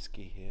bottle of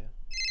whiskey here.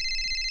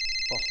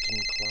 Boston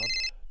Club,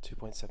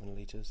 2.7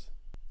 litres.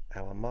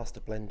 Our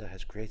master blender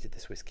has created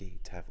this whiskey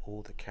to have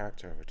all the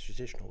character of a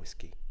traditional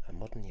whiskey, a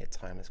modern yet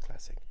timeless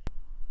classic.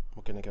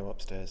 We're going to go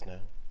upstairs now.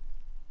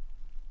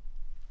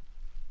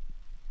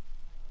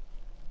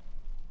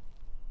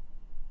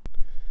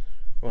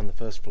 We're on the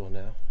first floor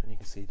now, and you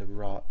can see the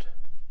rot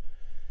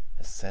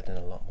has set in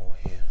a lot more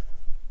here.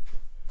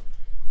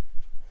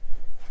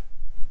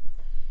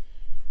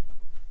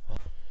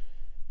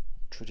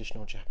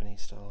 Traditional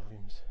Japanese style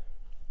rooms.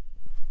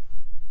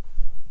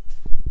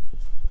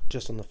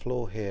 Just on the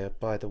floor here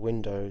by the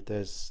window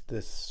there's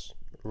this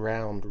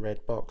round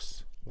red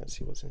box. Let's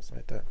see what's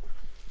inside that.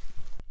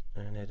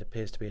 And it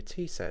appears to be a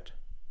tea set.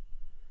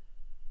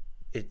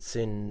 It's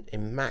in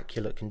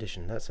immaculate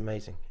condition. That's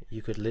amazing.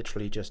 You could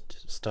literally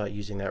just start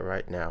using that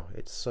right now.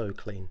 It's so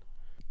clean.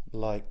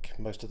 Like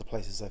most of the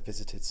places I've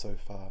visited so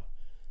far,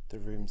 the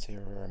rooms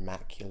here are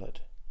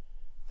immaculate.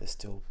 There's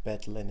still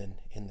bed linen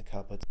in the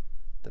cupboards.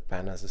 The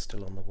banners are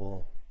still on the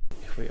wall.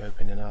 If we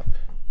open it up,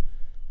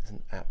 there's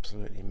an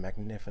absolutely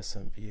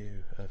magnificent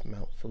view of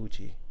Mount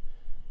Fuji.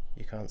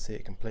 You can't see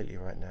it completely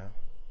right now.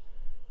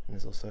 And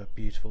there's also a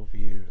beautiful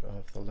view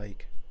of the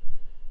lake.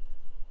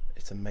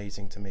 It's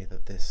amazing to me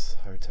that this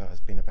hotel has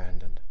been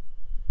abandoned.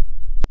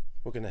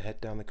 We're going to head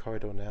down the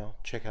corridor now,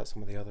 check out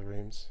some of the other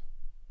rooms.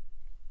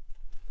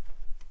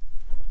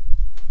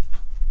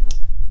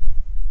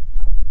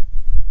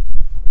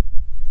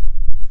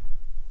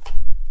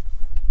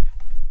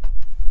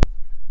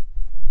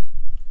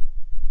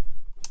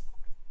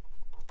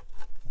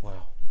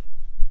 Wow,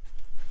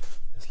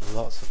 there's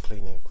lots of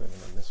cleaning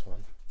equipment on this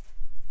one.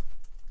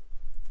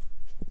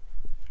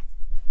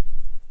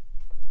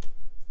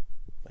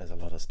 There's a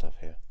lot of stuff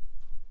here.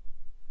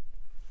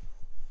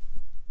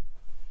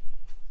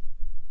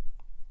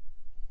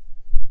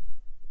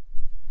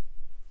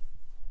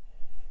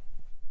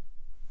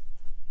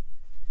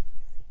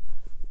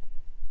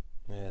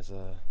 There's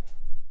a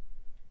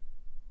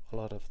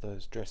lot of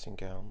those dressing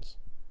gowns.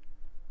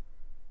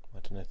 I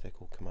don't know if they're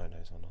called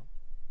kimonos or not.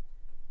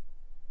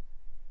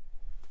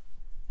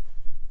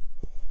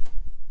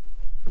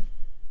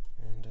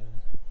 And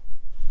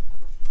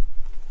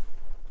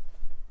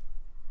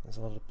there's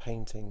a lot of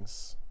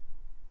paintings.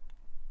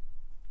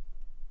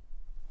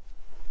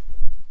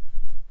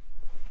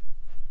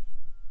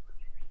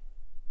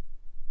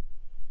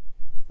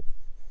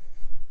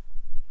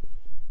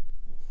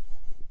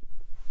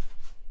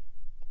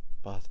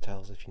 Bath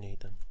towels if you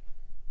need them.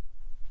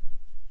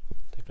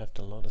 They've left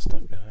a lot of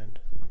stuff behind.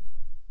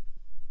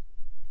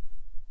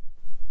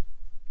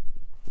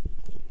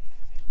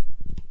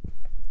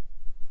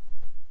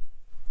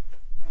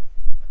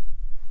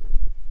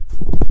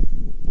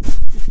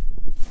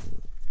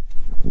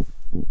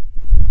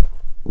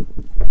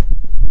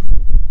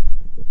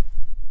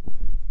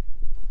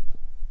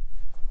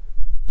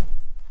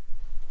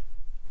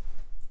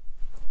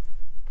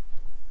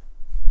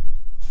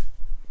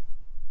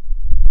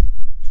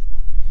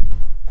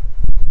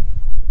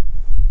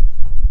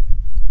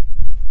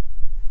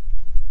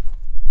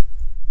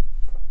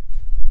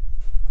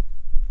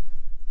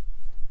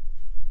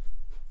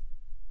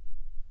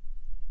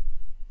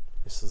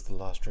 This is the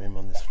last room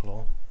on this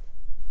floor.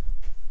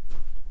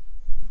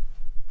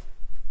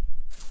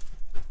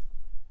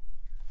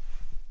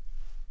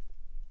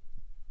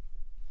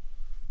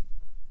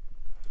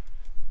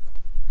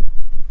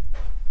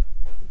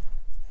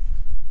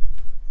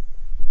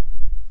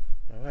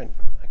 Alright,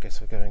 I guess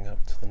we're going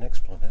up to the next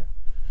floor now.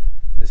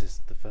 This is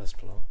the first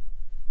floor.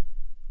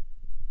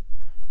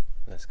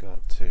 Let's go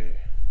up to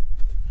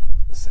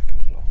the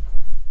second floor.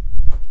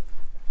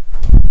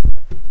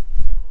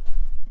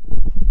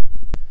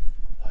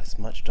 It's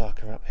much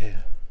darker up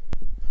here.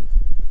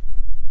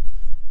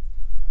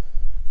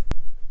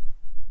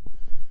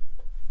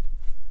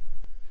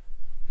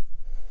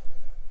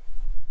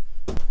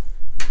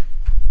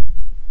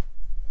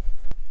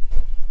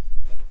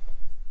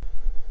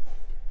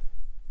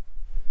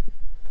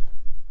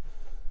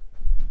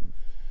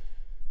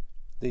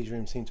 These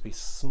rooms seem to be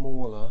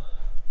smaller,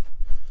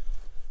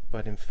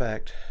 but in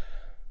fact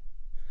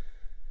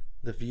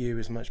the view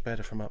is much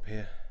better from up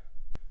here.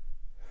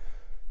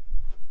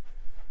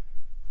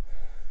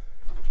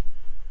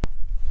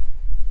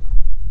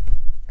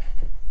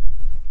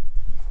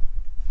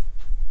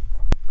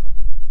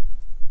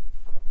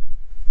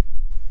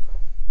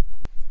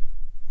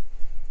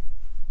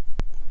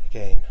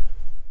 Again,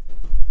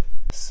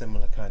 a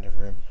similar kind of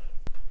room.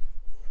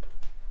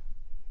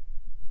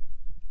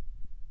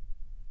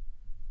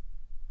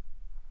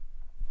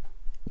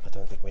 I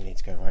don't think we need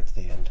to go right to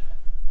the end.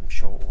 I'm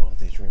sure all of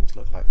these rooms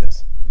look like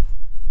this.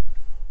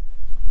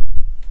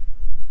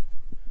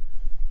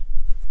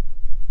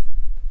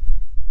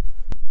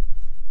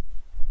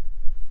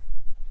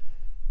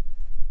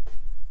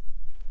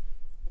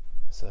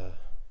 There's a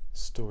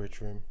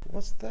storage room.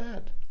 What's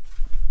that?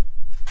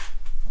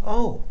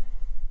 Oh!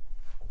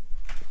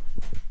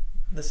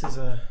 This is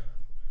a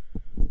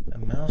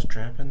mouse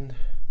trap, and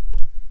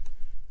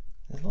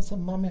there's lots of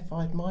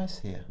mummified mice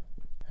here.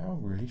 How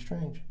really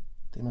strange.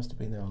 They must have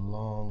been there a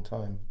long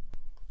time.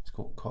 It's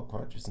got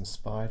cockroaches and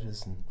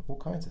spiders and all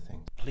kinds of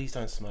things. Please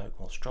don't smoke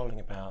while strolling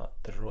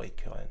about the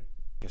Roikan. I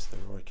guess the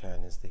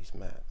Roikan is these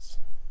mats.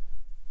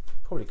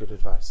 Probably good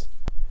advice.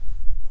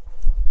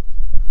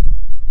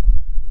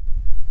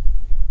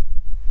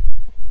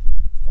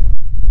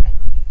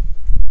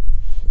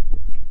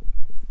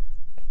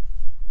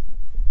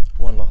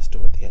 One last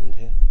door at the end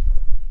here.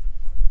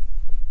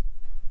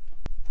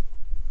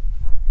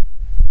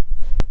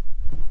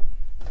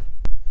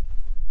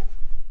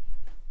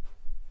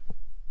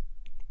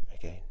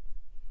 Again,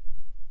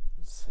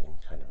 same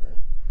kind of room.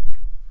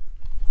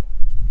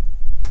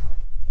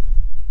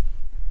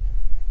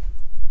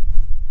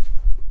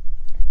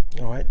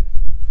 Alright,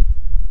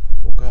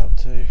 we'll go up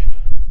to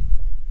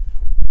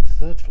the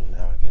third floor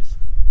now, I guess.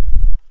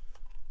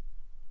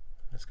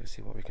 Let's go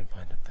see what we can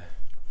find up there.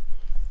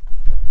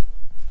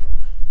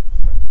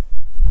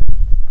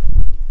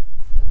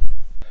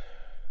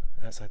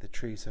 Outside the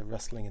trees are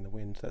rustling in the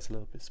wind, that's a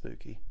little bit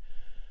spooky.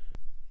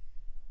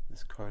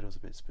 This corridor's a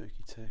bit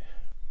spooky too.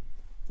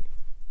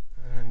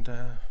 And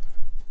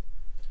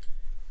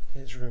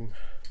here's room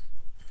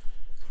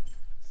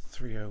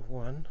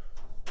 301.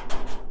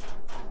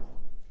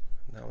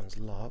 That one's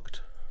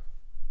locked.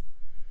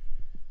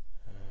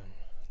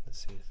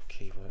 Let's see if the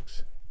key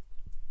works.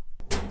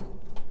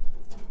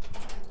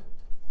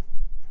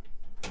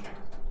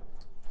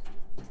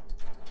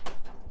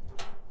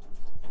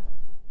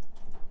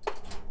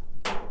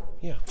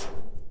 Yeah,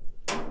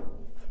 that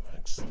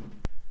works.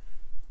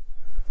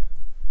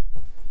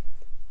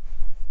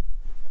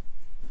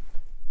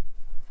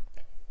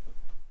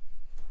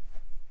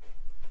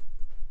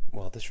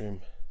 Well, this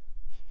room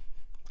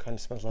kind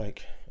of smells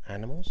like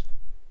animals.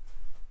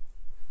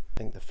 I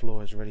think the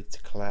floor is ready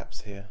to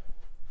collapse here.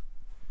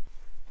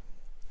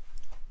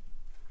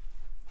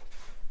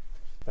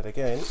 But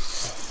again,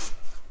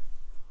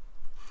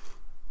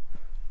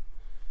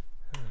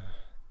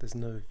 there's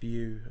no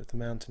view of the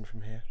mountain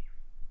from here.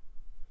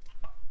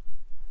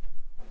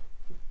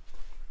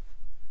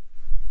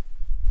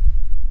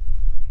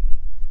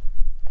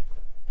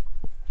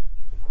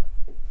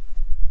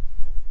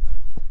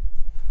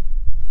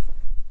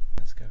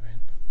 Let's go in.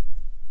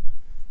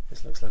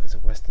 This looks like it's a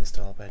Western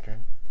style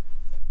bedroom.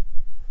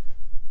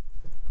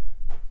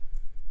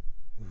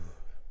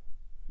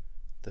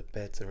 The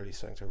beds are really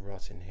starting to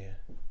rot in here.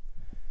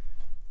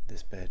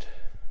 This bed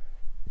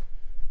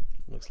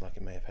looks like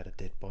it may have had a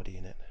dead body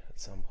in it at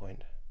some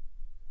point.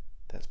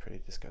 That's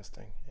pretty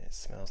disgusting. It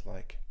smells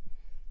like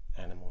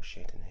animal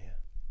shit in here.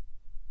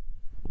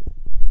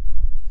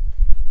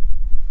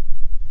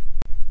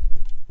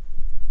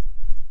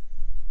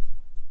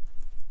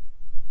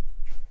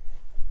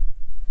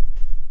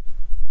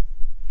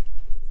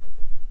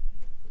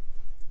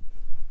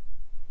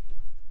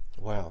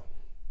 Wow.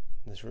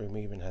 This room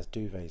even has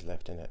duvets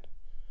left in it.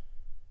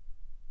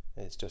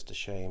 It's just a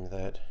shame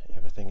that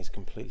everything is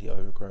completely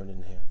overgrown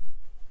in here.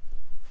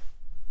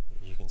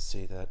 You can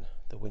see that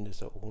the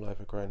windows are all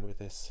overgrown with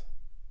this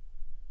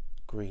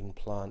green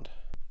plant.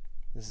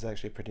 This is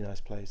actually a pretty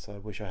nice place. I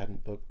wish I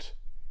hadn't booked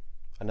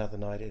another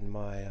night in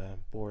my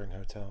boring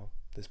hotel.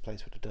 This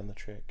place would have done the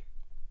trick.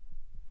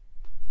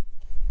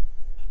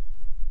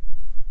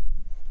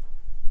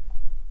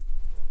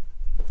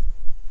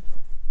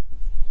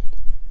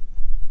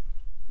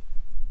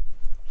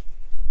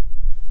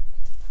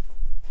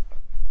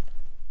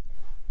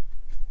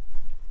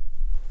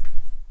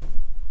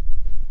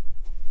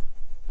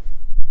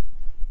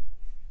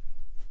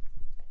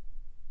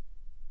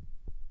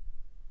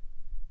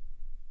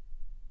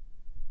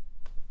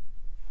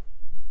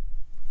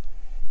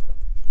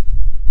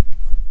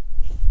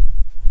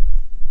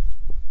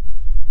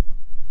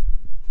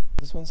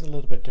 This one's a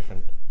little bit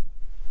different.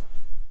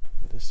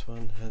 This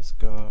one has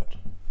got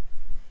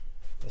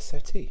a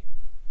settee.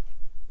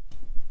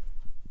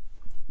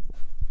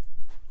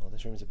 Oh,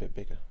 this room is a bit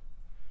bigger.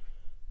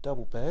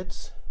 Double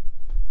beds.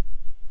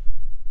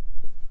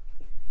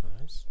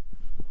 Nice.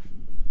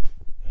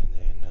 And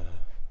then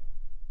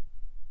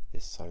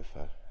this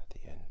sofa at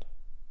the end.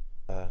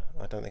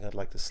 I don't think I'd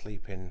like to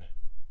sleep in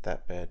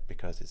that bed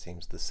because it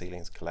seems the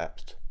ceiling's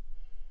collapsed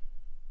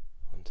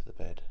onto the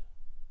bed.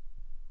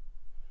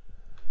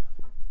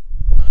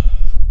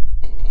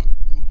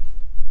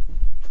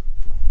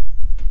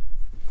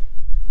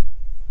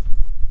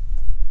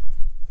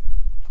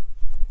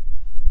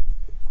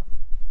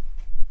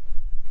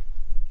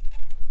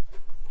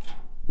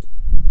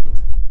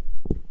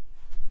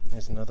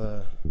 There's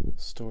another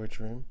storage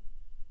room.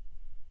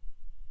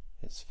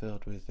 It's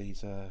filled with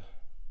these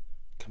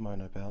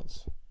kimono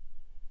belts.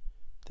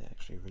 They're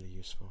actually really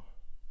useful.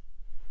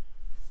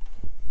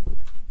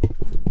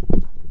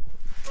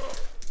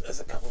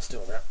 There's a couple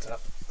still wrapped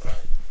up.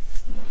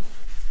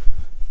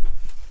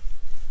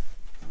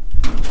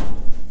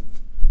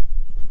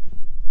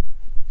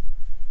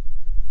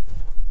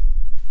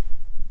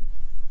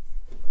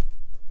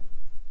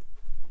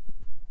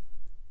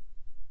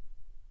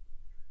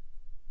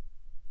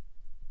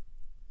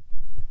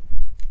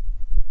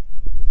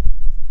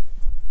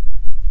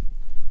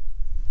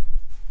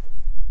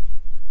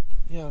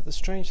 Yeah, the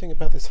strange thing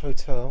about this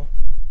hotel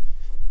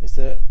is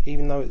that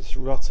even though it's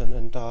rotten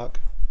and dark,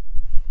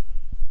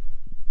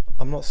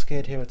 I'm not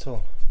scared here at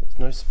all. There's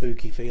no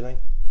spooky feeling.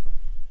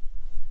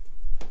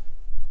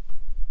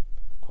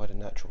 Quite a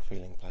natural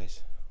feeling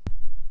place.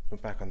 We're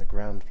back on the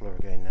ground floor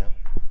again now,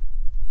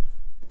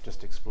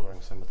 just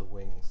exploring some of the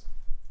wings.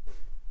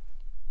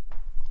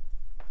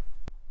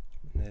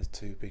 And there's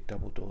two big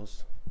double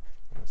doors.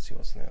 Let's see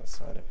what's on the other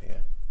side of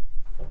here.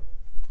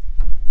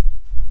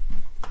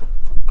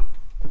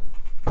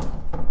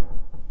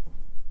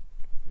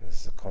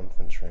 This is a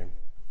conference room.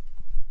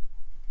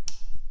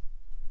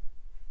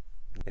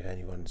 If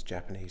anyone's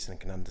Japanese and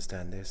can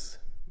understand this,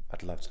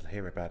 I'd love to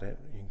hear about it.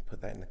 You can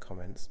put that in the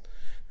comments.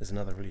 There's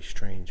another really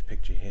strange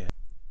picture here.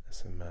 There's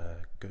some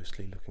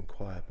ghostly looking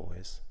choir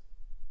boys.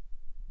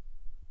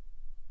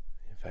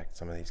 In fact,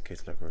 some of these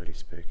kids look really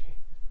spooky.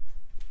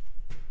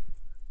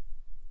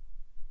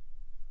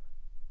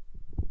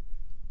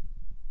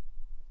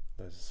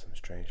 Those are some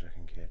strange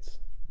looking kids.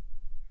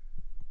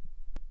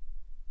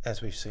 As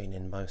we've seen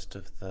in most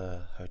of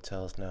the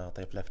hotels now,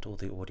 they've left all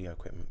the audio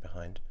equipment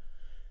behind,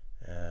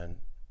 and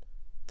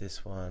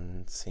this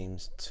one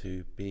seems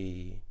to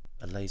be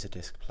a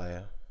laserdisc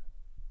player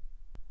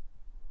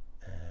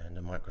and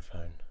a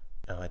microphone.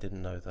 Now, I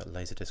didn't know that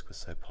laserdisc was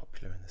so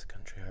popular in this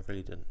country. I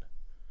really didn't.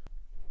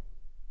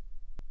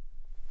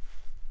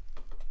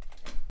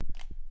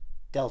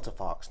 Delta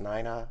Fox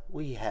 9,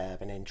 we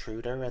have an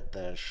intruder at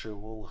the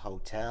Shuwu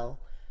Hotel.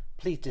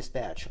 Please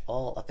dispatch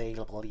all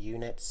available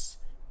units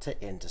to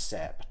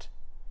intercept.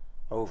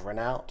 Over and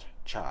out,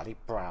 Charlie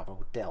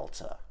Bravo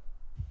Delta.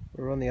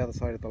 We're on the other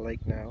side of the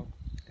lake now.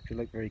 If you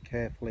look very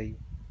carefully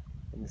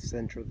in the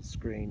center of the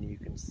screen, you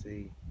can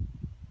see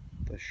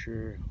the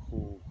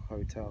Shuwu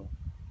Hotel,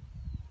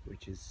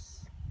 which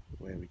is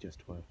where we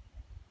just were.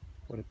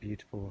 What a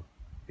beautiful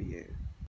view.